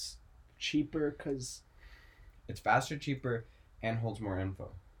faster, it's cheaper. Because It's faster, cheaper, and holds more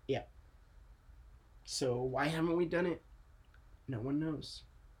info. so why haven't we done it? No one knows.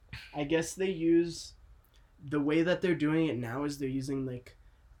 I guess they use the way that they're doing it now is they're using like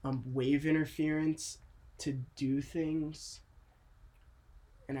wave interference to do things,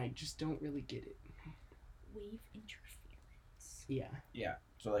 and I just don't really get it. Wave interference. Yeah, Yeah.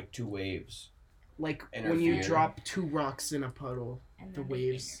 So like two waves. like when you Interfere. drop two rocks in a puddle, And The then they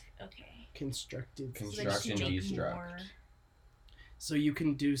waves. Okay. constructed. Con- So then you Construct can and make destruct. more- So you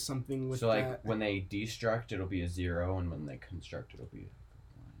can do something with So like that. when they destruct, it'll be a 0, and when they construct, it'll be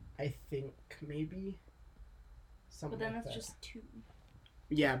a 1. I think maybe. Something But then like that's that. just two.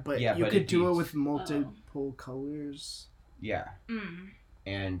 Yeah, but Yeah, you but could it do it beats- with multiple colors. Yeah, Mm.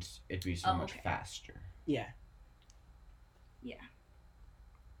 and it'd be so Oh, much okay. faster Yeah.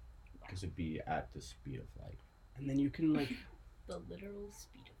 because it'd be at the speed of light. And then you can like The literal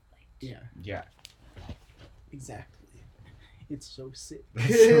speed of light. yeah, Yeah. exactly. It's so sick.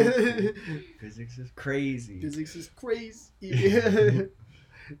 Physics is crazy. Physics is crazy. Yeah.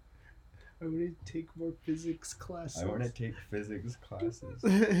 I want to take more physics classes. I want to take physics classes.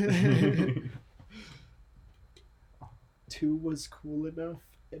 2 was cool enough,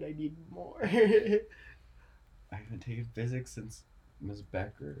 and I need more. I haven't taken physics since Ms.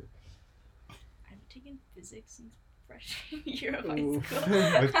 Becker. I've taken physics since freshman year of Ooh. high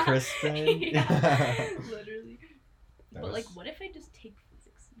school. With Kristen? Yeah, literally. That But like, was- what if I just take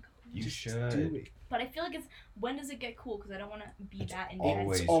physics in college? You Just should. do it. But I feel like it's when does it get cool? Because I don't want to be that intense.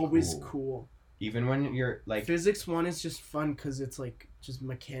 Always It's always cool. cool. Even when you're like, Physics 1 is just fun because it's like just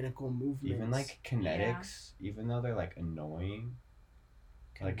mechanical movements. even like kinetics, even though they're like annoying,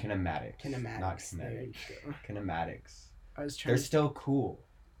 Like kinematics. Kinematics. Not There you kinetic. go. Kinematics. I was trying They're still cool.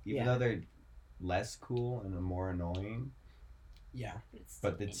 Even Yeah. though they're less cool and more annoying. Yeah.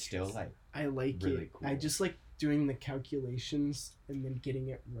 But it's still like I like really it. cool. I just like doing the calculations and then getting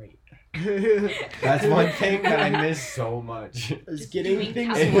it right. that's one thing that I miss so much. Is Just getting doing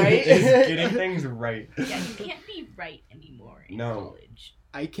things calculations. right. Is getting things right. Yeah, you can't be right anymore in No. college.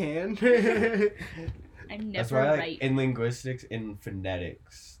 I can. I'm That's never why, like, right. in linguistics, in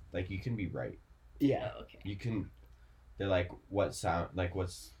phonetics, like, you can be right. Yeah. Oh, okay. You can. They're like, what's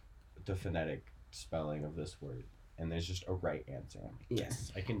the phonetic spelling of this word? And there's just a right answer. I'm like,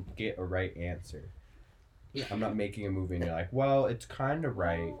 yes, I can get a right answer. Yeah. I'm not making a movie and you're like, well, it's kind of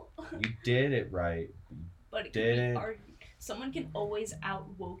right. Well, You did it right. but it Did can it? be argued. Someone can always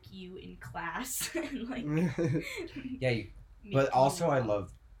outwoke you in class and like. Yeah, make but you also I wrong.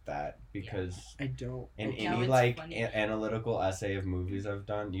 love that because I don't. in Yeah, any it's like funny. analytical essay of movies I've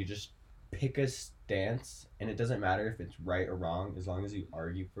done, you just pick a stance and it doesn't matter if it's right or wrong as long as you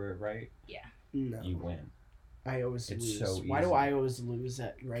argue for it right, No. you win. I always It's lose. so Why do easy. I always lose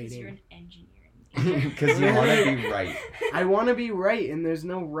at Because you're writing? an engineer. Because you want to be right. I want to be right, and there's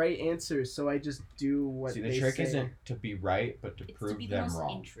no right answer, so I just do what See, they the trick say. isn't to be right, but to It's to prove be the them most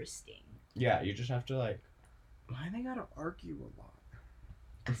wrong. interesting. Yeah, you just have to like. Why they gotta argue a lot?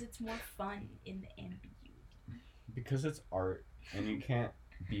 Because it's more fun in the ambiguity. Because it's art, and you can't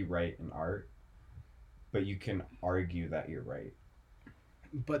be right in art, but you can argue that you're right.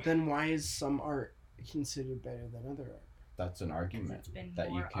 But then why is some art considered better than other art? That's an argument It's been that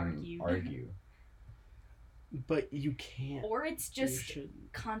you more can argued. argue. But you can't. Or it's So you just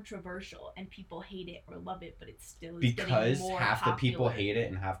shouldn't. controversial and people hate it or love it, but it's still Because getting more half the people popular. hate it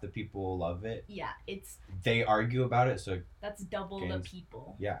and half the people love it. Yeah, it's They argue about it, so that's double the Games.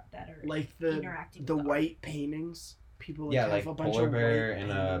 people Yeah. that are Like the interacting the with white paintings. People like yeah, have like a bunch polar of bear white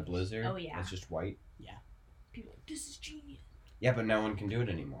and a paintings. blizzard. Oh, yeah. It's just white. people. This is genius. Yeah, but no one can do it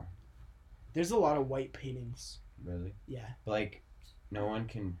anymore. There's a lot of white paintings. Really. Yeah. But like, no one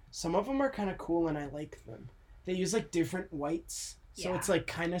can. Some of them are kind of cool and I like them. They use like different whites, so Yeah. it's like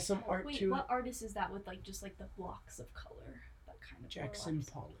kind of some art Wait, to what it. artist is that with like just like the blocks of color? That kind of Jackson overlaps?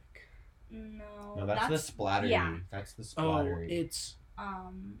 Pollock. No, No, that's the splattery. Yeah. That's the Oh, splattery. it's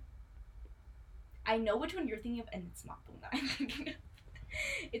I know which one you're thinking of, and it's not the one that I'm thinking of.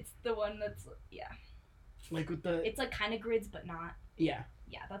 It's the one that's like with the it's like kind of grids, but not. yeah.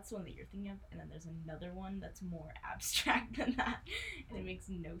 Yeah, that's the one that you're thinking of, and then there's another one that's more abstract than that, and it makes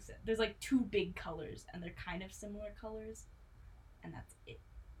no sense. There's like two big colors, and they're kind of similar colors, and that's it.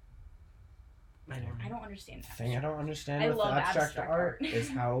 I don't understand. The thing I don't understand I with love abstract abstract art art. is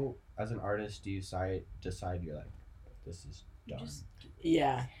how, as an artist, do you decide you're like, this is You done. just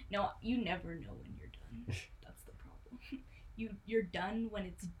Yeah. no. You never know when you're done. That's the problem. You're done when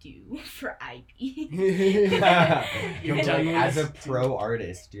it's due for IP. You're done like, when as a it's pro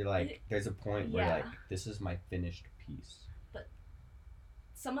artist, you're like, there's a point where Yeah. like, this is my finished piece.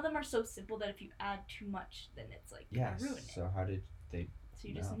 Some of them are so simple that if you add too much, then it's like Yes. gonna ruin it. So how did they? So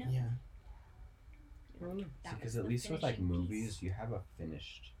you just no. know. Yeah. That Because was at the least with like finishing movies, piece. you have a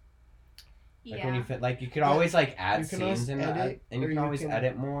finished. Like Yeah. when you like you could Yeah. always like add You can always scenes in that, edit, and you or can you always can-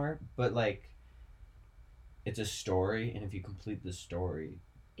 edit more. But like, it's a story, and if you complete the story,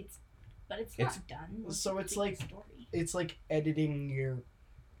 But it's It's- not done. once so you it's complete the like- story. It's like editing your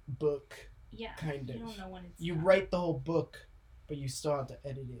book. Yeah. kind You of. don't know when it's You done. write the whole book, but you still have to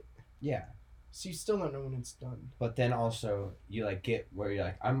edit it. yeah. So you still don't know when it's done. But then also you like get where you're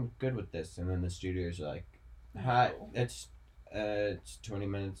like, I'm good with this, and then the studios are like, hi, No. it's 20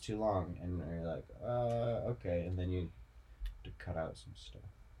 minutes too long, and you're like, okay, and then you have to cut out some stuff.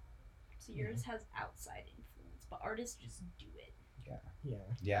 So yours has outside influence, but artists just do it. Yeah.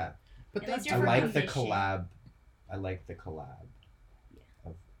 Yeah, But Unless they I you're for like the commission. collab. I like the collab Yeah.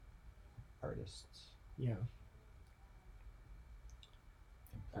 of artists. Yeah.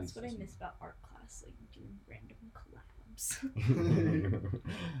 That's what I miss about art class, like doing random collabs.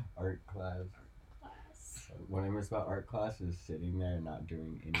 Art class. class. What I miss about art class is sitting there and not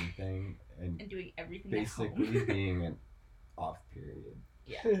doing anything and And doing everything basically at home. being an off period.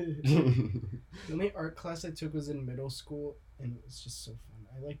 Yeah. The only art class I took was in middle school, and it was just so fun.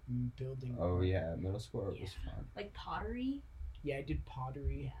 I like building. Oh art. yeah, middle school art was fun. Like pottery, Yeah, I did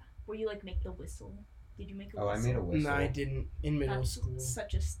pottery. where you like make the whistle. Did you make a Oh, I whistle? made a whistle. No, I didn't in middle That's school.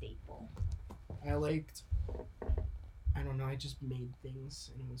 such a staple. I liked. I don't know. I just made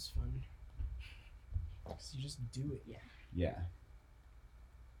things, and it was fun. 'Cause you just do it. Yeah.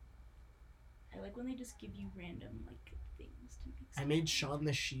 I like when they just give you random like things to make. I made Shaun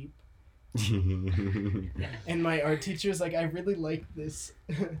the Sheep, And my art teacher was like, I really like this.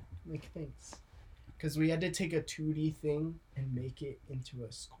 Like, thanks. Because we had to take a 2D thing and make it into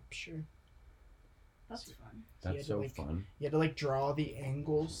a sculpture. That's fun. That's so fun. You had to like draw the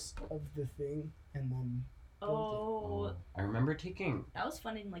angles of the thing and then. Oh, I remember taking that was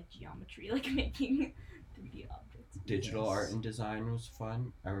fun in like geometry, like making 3D objects. digital art and design was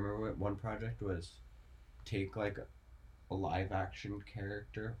fun. I remember what one project was take like a live action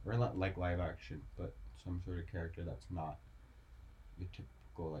character, or not like live action, but some sort of character that's not your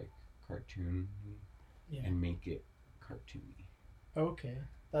typical like cartoon, and make it cartoony. Okay,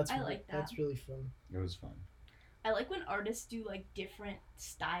 I like that. That's really fun. It was fun. I like when artists do like different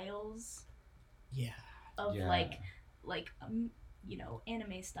styles. Yeah. Of like you know,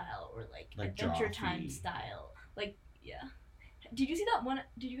 anime style or like Adventure Time style. Like, yeah. Did you see that one?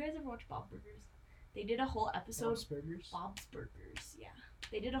 Did you guys ever watch Bob Burgers? They did a whole episode. Bob's Burgers, yeah.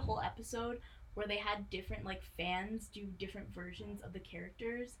 They did a whole episode where they had different like fans do different versions of the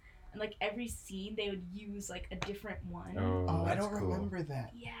characters, and like every scene they would use like a different one. Oh, I don't remember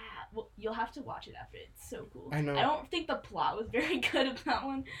that. Yeah, well, you'll have to watch it after. It's so cool. I know. I don't think the plot was very good of that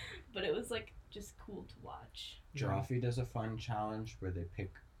one, but it was like just cool to watch. Jiraffy does a fun challenge where they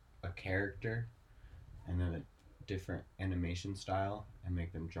pick a character and then a different animation style and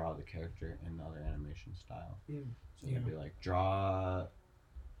make them draw the character in the other animation style. So they'd be like, draw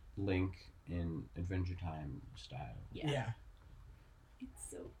Link in Adventure Time style. Yeah. It's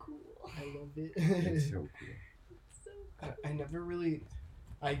so cool. I love it. It's so cool. It's so cool. I never really...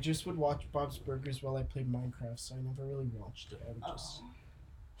 I just would watch Bob's Burgers while I played Minecraft, so I never really watched it. I would just...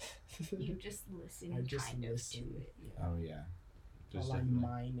 You just listen to it. Yeah. Oh, yeah. Just while I'm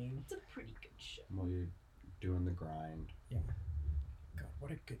mining. It's a pretty good show. While you're doing the grind. Yeah. God, what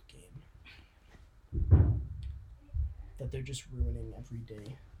a good game. That they're just ruining every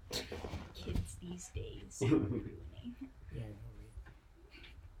day. Kids these days are ruining. Yeah, I know, right?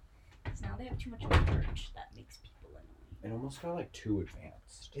 Because now they have too much merch that makes people annoying. It almost got like too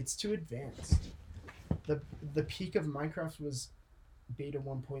advanced. It's too advanced. The peak of Minecraft was beta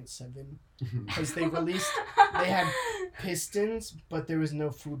 1.7 because they had pistons, but there was no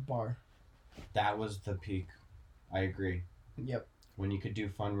food bar. That was the peak. I agree. Yep. When you could do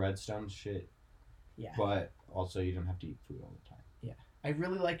fun redstone shit. Yeah. But also you don't have to eat food all the time. Yeah. I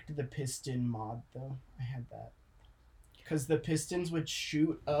really liked the piston mod though. I had that. Because the pistons would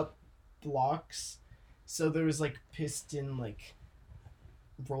shoot up blocks. So there was like piston like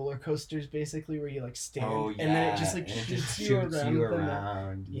roller coasters basically where you like stand and then it just like shoots you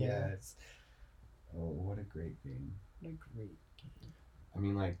around. Yes. Oh, what a great game. What a great game. I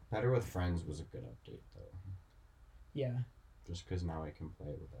mean, like, Better with Friends was a good update though. Yeah. Just because now I can play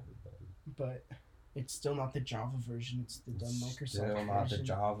it with everybody. But it's still not the Java version. It's the dumb Microsoft Still not the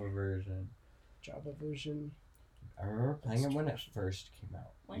Java version. I remember playing it when it first came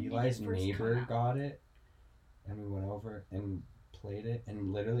out. Eli's neighbor got it, and we went over and played it,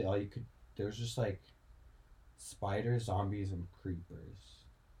 and literally all you could, there was just like spiders, zombies, and creepers,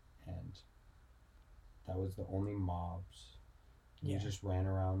 and that was the only mobs. You just ran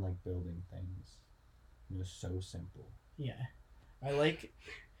around like building things. It was so simple. Yeah. I like...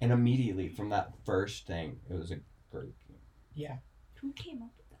 And immediately from that first thing, it was a great game. Yeah. Who came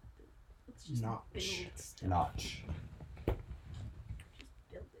up with that? Let's just Notch. build stuff. Notch. Just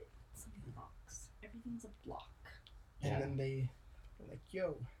build it. It's a box. Everything's a block. And then they were like,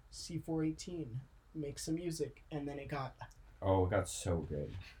 yo, C418, make some music. And then it got... Oh, it got so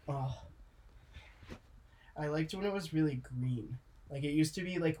good. Oh. I liked when it was really green. Like, it used to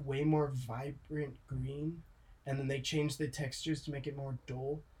be, like, way more vibrant green. And then they changed the textures to make it more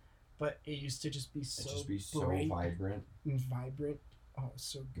dull. But it used to just be so vibrant. And vibrant. Oh, it was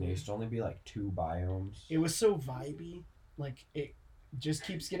so good. There used to only be, like, 2 biomes. It was so vibey. Like, it just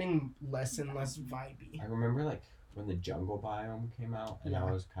keeps getting less and less vibey. I remember, like, when the jungle biome came out, and I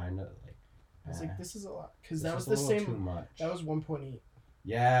was kind of, like... I was like, this is a lot. Because that was the same... same... Too much. That was 1.8.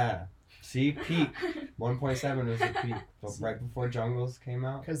 Yeah. See, peak. 1.7 was the peak. But right before Jungles came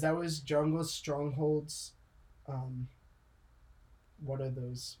out. Because that was Jungles, Strongholds, what are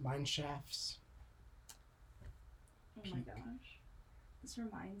those? Mine Shafts. Oh my gosh. This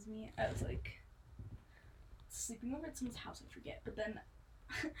reminds me, I was like sleeping over at someone's house, I forget, but then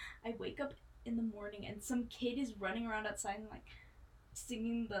I wake up in the morning and some kid is running around outside and like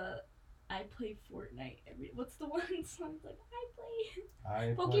singing the I play Fortnite what's the one song? Like I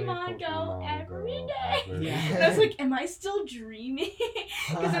play Pokemon Go every day. Yeah. And I was like, am I still dreaming?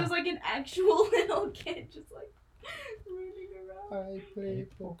 Because it was like an actual little kid just like running around. I play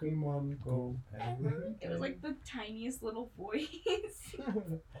Pokemon Go. It was like the tiniest little voice.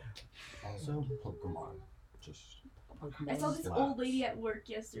 Also, Pokemon. Just I saw this Slaps. old lady at work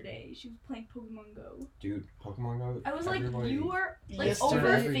yesterday. She was playing Pokemon Go. dude, Pokemon Go. I was like, everybody- you are like Yesterday, over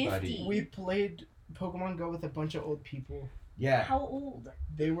everybody. 50. We played Pokemon Go with a bunch of old people. Yeah. How old?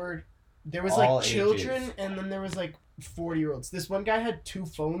 There was All like children, ages. and then there was like 40-year-olds. This one guy had 2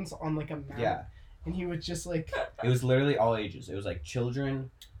 phones on like a map. Yeah. And he was just like, It was literally all ages. It was like children,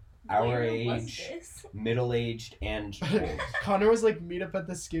 our Where was age, this? middle-aged, and old. Connor was like, meet up at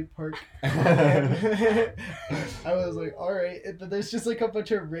the skate park. And I was like, all right. And then there's just like a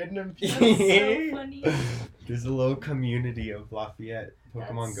bunch of random people. That's so funny. There's a little community of Lafayette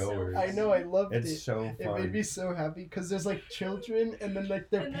Pokemon That's so goers. I know, I loved It's it. so It fun. made me so happy because there's like children and then like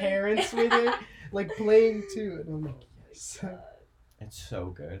their And then- parents were there, like playing too. And I'm like, yes. It's so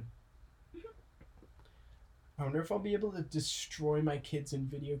good. I wonder if I'll be able to destroy my kids in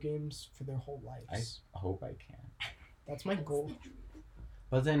video games for their whole lives. I hope I can. That's my goal.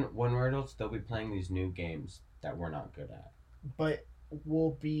 But then when we're adults, they'll be playing these new games that we're not good at. But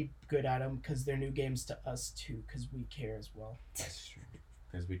we'll be good at them because they're new games to us too, because we care as well. That's true.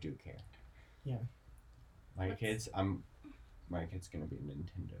 Because we do care. Yeah. My Let's- kid's gonna be a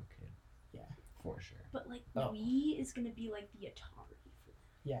Nintendo kid. Yeah. For sure. But like Oh. Wii is gonna be like the Atari for them.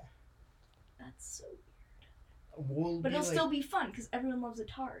 Yeah. That's so weird. We'll But be it'll like, still be fun because everyone loves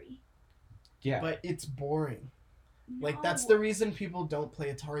Atari. Yeah. but it's boring. Like that's the reason people don't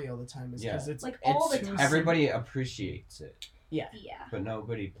play Atari all the time is because it's Like, it's all the too time. sim- Everybody appreciates it, Yeah, but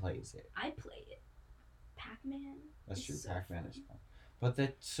nobody plays it. I play it. Pac-Man. That's It's true. so Pac-Man is fun. fun.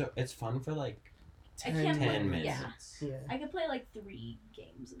 But it's fun for like I 10 can't 10 wait. minutes. Yeah. Yeah. I could play like 3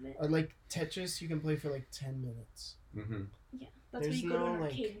 games of it. Or like Tetris, you can play for like 10 minutes. Mm-hmm. Yeah, that's There's where you go to no, an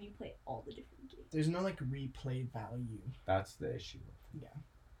like- arcade and you play all the different games. There's no like replay value. That's the issue.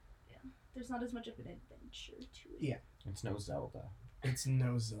 There's not as much of an adventure to it. Yeah. It's no Zelda It's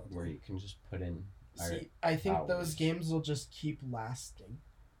no Zelda. where you can just put in. See, I think hours. those games will just keep lasting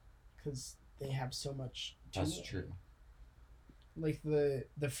because they have so much. To That's it. true. Like the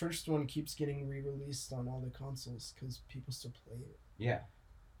first one keeps getting re-released on all the consoles because people still play it. Yeah.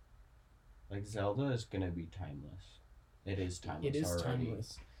 Like Zelda is gonna be timeless. It is timeless. It is already.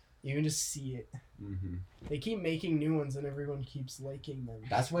 timeless. You can just see it. Mm-hmm. They keep making new ones and everyone keeps liking them.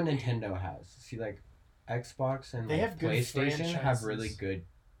 That's what Nintendo has. See, like Xbox and They like, have good PlayStation have really franchises. good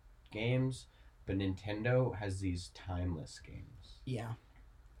games, but Nintendo has these timeless games. Yeah.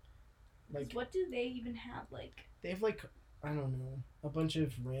 Like What do they even have? Like, they have like I don't know a bunch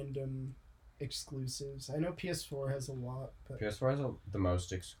of random exclusives. I know PS4 has a lot, but PS4 has the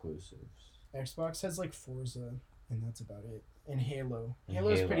most exclusives. Xbox has like Forza, and that's about it. And Halo. And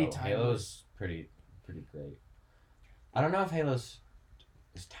Halo's pretty timeless. Halo's pretty great. I don't know if Halo's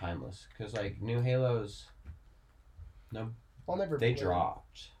is timeless because like new Halos, I'll never. they play.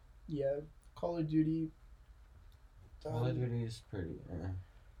 dropped. Yeah, Call of Duty. Call of Duty is pretty.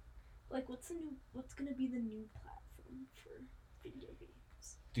 what's gonna be the new platform for video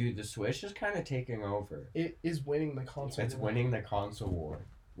games? Dude, the Switch is kind of taking over. It is winning the console. It's war. winning the console war,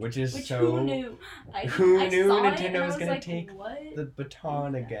 which is Which so. who knew? Who I knew saw it Nintendo and I was gonna like, take what? the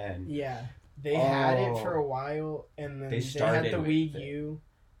baton again? Yeah, they had it for Oh. a while, and then They they, started had the with Wii it. U,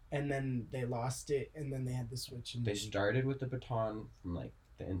 and then they lost it, and then they had the Switch. And They the- started with the baton from like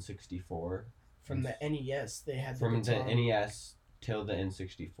the N64, from the NES. They had from the the baton. NES till the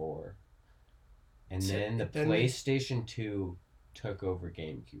N64, and So- then the then- PlayStation 2 took over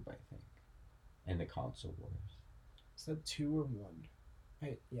GameCube, I think, and the console wars. Is that 2 or 1?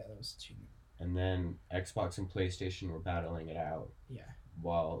 Yeah, that was 2. And then Xbox and PlayStation were battling it out. Yeah.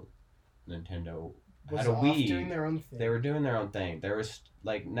 While Nintendo Was had a off Wii. doing their own thing. They were doing their own thing. They were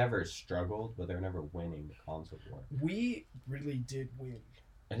like never struggled, but they were never winning the console war. We really did win.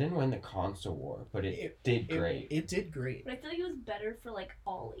 I didn't win the console war, but it did great. It did great. But I feel like it was better for like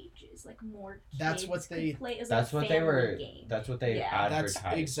all ages, like more kids That's what could they- play. It was That's like what a they were. family game. That's what they Yeah. That's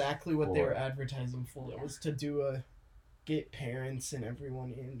advertised. exactly what they were for. advertising for. Yeah. Was to do get parents and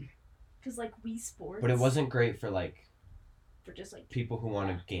everyone in. Because like Wii Sports. But it wasn't great for like for just like people who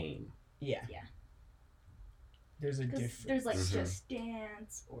want to game. Yeah. Yeah. There's a because difference. there's like Mhm. Just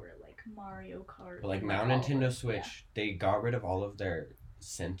Dance or like Mario Kart. But like and, now all of Nintendo them. Switch, they got rid of all of their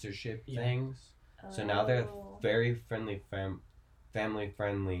censorship Yeah. things. Yeah. So now they're Oh. very friendly, family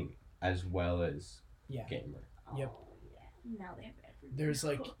friendly as well as Yeah. gamer. Yep. Oh, yeah. Now they have everything. There's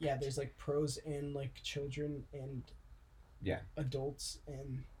like hooked. there's like pros and like children and Yeah. adults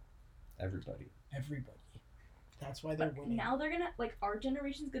and Everybody. everybody. That's why they're But winning. now they're gonna, like, our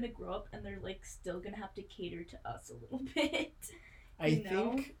generation's gonna grow up and they're, like, still gonna have to cater to us a little bit. I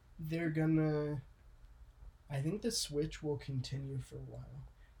think they're gonna. I think the Switch will continue for a while.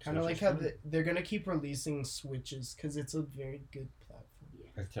 Kind of like how they're gonna keep releasing Switches because it's a very good platform.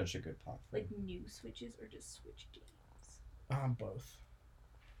 Yeah. It's such a good platform. Like new Switches or just Switch games? Both.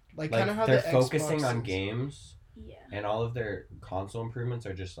 Like Like kind of how they're the focusing Xbox on is. games, Yeah. and all of their console improvements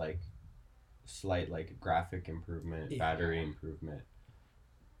are just like slight like graphic improvement, Yeah. battery improvement.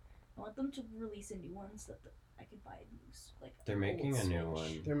 I want them to release a new one so that I could buy a new, like, They're making old a new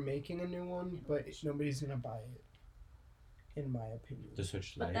Switch. one. They're making a new one, but nobody's gonna buy it. In my opinion. The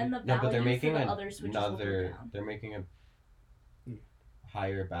Switch But Lite. then the No, but they're value making for the other Switches will go another. down. They're making a Mm.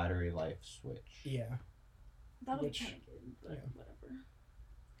 higher battery life Switch. Yeah. That'll Which- be kind of good, but yeah. whatever.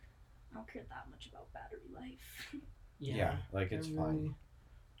 I don't care that much about battery life. Yeah, like it's fine.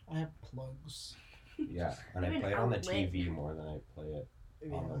 I have plugs. Yeah, and I Even play it on the outlet. TV more than I play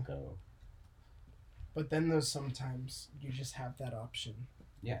it on the Yeah. go. But then there's sometimes you just have that option.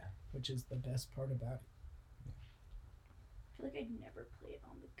 Yeah. Which is the best part about it. I feel like I'd never play it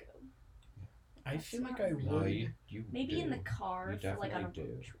on the go. I That's feel like not I really- No, would. you Maybe do. in the car You for like on a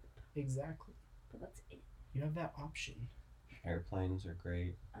definitely road do. trip, Exactly. but that's it. You have that option. Airplanes are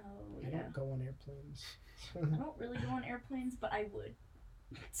great. Oh I yeah. don't go on airplanes. I don't really go on airplanes, but I would,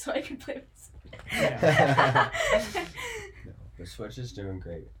 so I could play with. No, the Switch is doing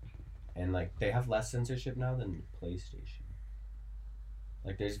great, and like they have less censorship now than PlayStation.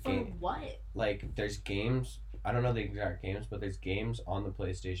 Like there's For what? there's games. I don't know the exact games, but there's games on the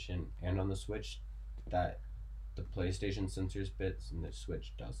PlayStation and on the Switch that the PlayStation censors bits and the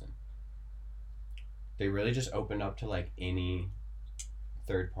Switch doesn't. They really just open up to like any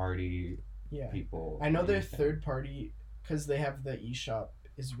third party Yeah. people. I know their anything. third party, because they have the eShop,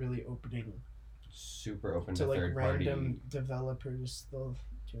 is really opening Super open to to like third random party, developers. They'll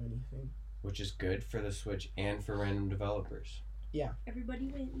do anything. which is good for the Switch and for random developers. Everybody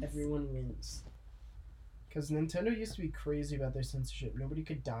wins. Everyone wins. Because Nintendo used to be crazy about their censorship. Nobody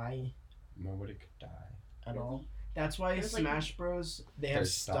could die Nobody could die. at all. Really? That's why There's, like- Smash Bros. They have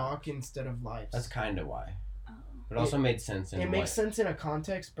There's stock stock. instead of lives. That's kind of why. Oh. It also made sense in It what, makes sense in a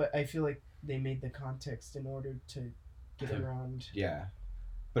context, but I feel like they made the context in order to get To- around. Yeah,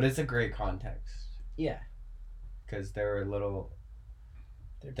 but it's a great context Yeah. because there were little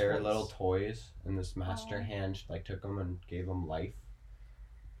They're little toys, and this master Oh. hand like took them and gave them life,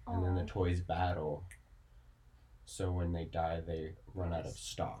 and then the Aw. toys battle. So when they die, they run out of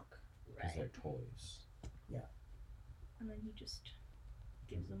stock because they're Right. toys. And then he just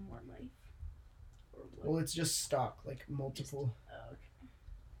gives them more life. Or what? Well, it's just stock, like multiple. Oh, okay.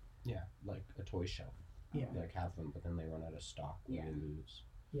 Yeah, like a toy shelf. Yeah. You, like have them, but then they run out of stock when Yeah. they lose.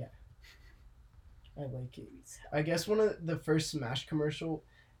 I like it. Maybe so. I guess one of the first Smash commercial,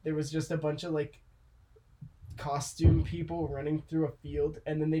 there was just a bunch of like costume people running through a field,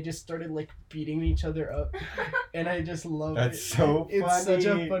 and then they just started like beating each other up, and I just love it. That's so It's such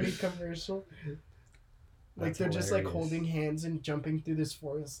a funny. funny commercial. Like That's they're just like hilarious. holding hands and jumping through this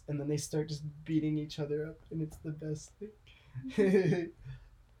forest, and then they start just beating each other up, and it's the best thing.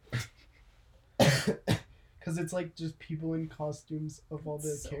 Because it's like just people in costumes of all the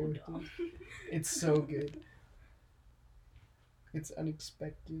It's so characters. dumb. It's so good. It's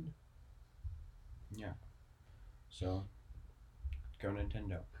unexpected. So, go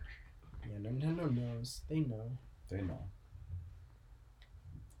Nintendo. Yeah, Nintendo knows. They know. They know.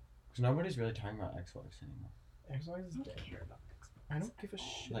 Because nobody's really talking about Xbox anymore. Xbox I is don't dead. care about Xbox. I don't give a at all.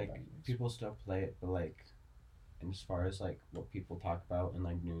 shit Like, about Xbox. people still play it, but like, and as far as like what people talk about in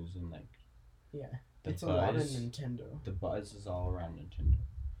like news and like Yeah, the it's a lot of buzz, Nintendo. the buzz is all around Nintendo.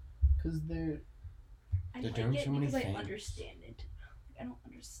 Because they're... I They're like doing it so many because things. I understand it. Like, I don't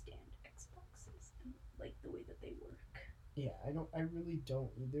understand Xboxes and like the way that they work. Yeah, I really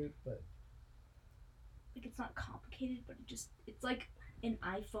don't either, but... Like it's not complicated, but it's like an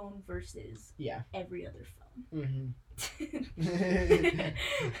iPhone versus Yeah. every other phone. Mm-hmm.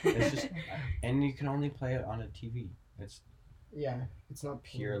 It's just, and you can only play it on a TV. It's Yeah, it's not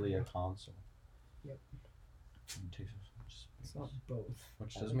purely a portable. console. Yep. It takes up so much space. It's not both.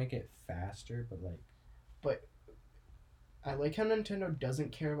 Which does make it faster, but like, I like how Nintendo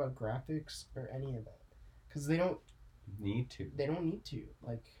doesn't care about graphics or any of that. Because they don't need to. need to.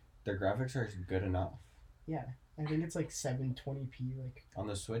 Like, Their graphics are good enough. yeah. I think it's like 720p, like, On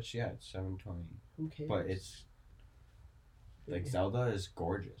the Switch, yeah, it's 720. who cares? But it's like Zelda is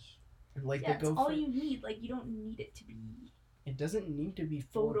gorgeous. like Yeah, they it's go all for, you need. Like you don't need it to be it doesn't need to be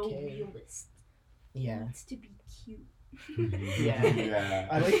 4K. photorealist. It Yeah. needs to be cute. Yeah.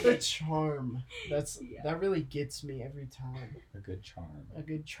 I like the charm. Yeah. That really gets me every time. A good charm. A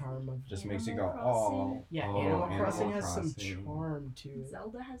good charm of Just makes you Animal go, Crossing. oh. yeah. oh, Animal Crossing has Crossing. some charm to it.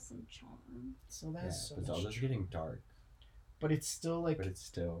 Zelda has some charm. So that Yeah, has so but much Zelda's charm. getting dark. But it's still like But it's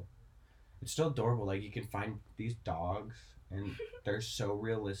still adorable. Like, you can find these dogs, and they're so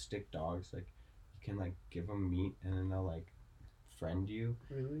realistic dogs. Like, you can like give them meat, and then they'll like friend you.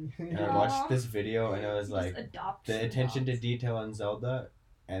 really. And I Aw. watched this video, and it was Just like adopt the some attention to dogs. detail on Zelda,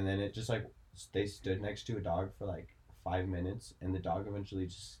 and then it just like they stood next to a dog for like 5 minutes, and the dog eventually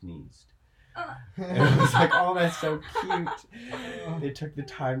just sneezed. And it was like, oh, that's so cute. They took the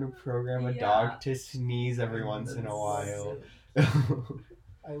time to program a Yeah. dog to sneeze every once in a while.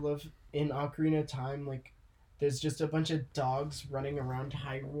 I love in Ocarina of Time, like, there's just a bunch of dogs running around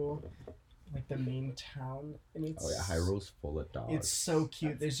Hyrule, like the main town, and it's Oh yeah, Hyrule's full of dogs. It's so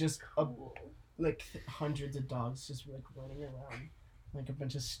cute. There's just Cool. like hundreds of dogs just like running around, like a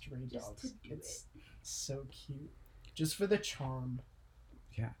bunch of stray Just dogs. to do It's so cute, just for the charm.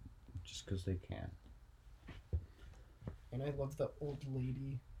 just because they can. And I love the old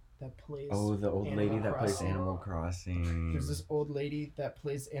lady that plays. Oh, the old Animal lady that plays Crossing. Animal Crossing. There's this old lady that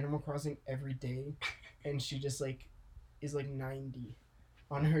plays Animal Crossing every day, and she just like is like 90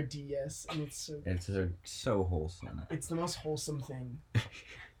 on her DS, and it's So wholesome. it's the most wholesome thing.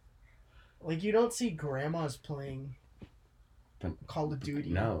 Like, you don't see grandmas playing But- Call of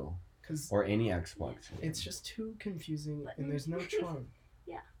Duty. No, Because or any Xbox. game. it's just too confusing, But- and there's no charm.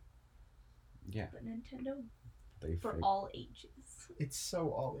 yeah, But Nintendo they for fix. all ages. It's so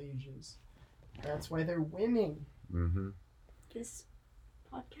all ages. That's why they're winning. Mm-hmm. This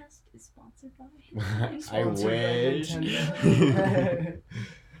podcast is sponsored by. I Sponsored by wish. Nintendo.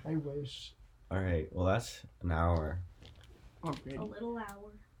 I wish. All right. Well, that's an hour. A Already. little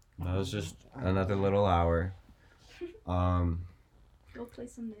hour. That was just another little hour. Go play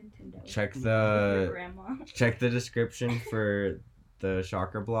some Nintendo. Check With the your grandma. check the description for the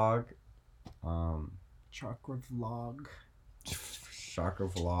Shocker blog. Chakra vlog. Shocker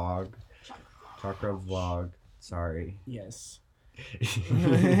vlog. Chakra vlog. Sorry. Yes.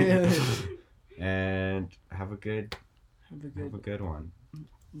 And have a Have a good good one.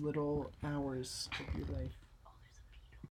 little hours of your life.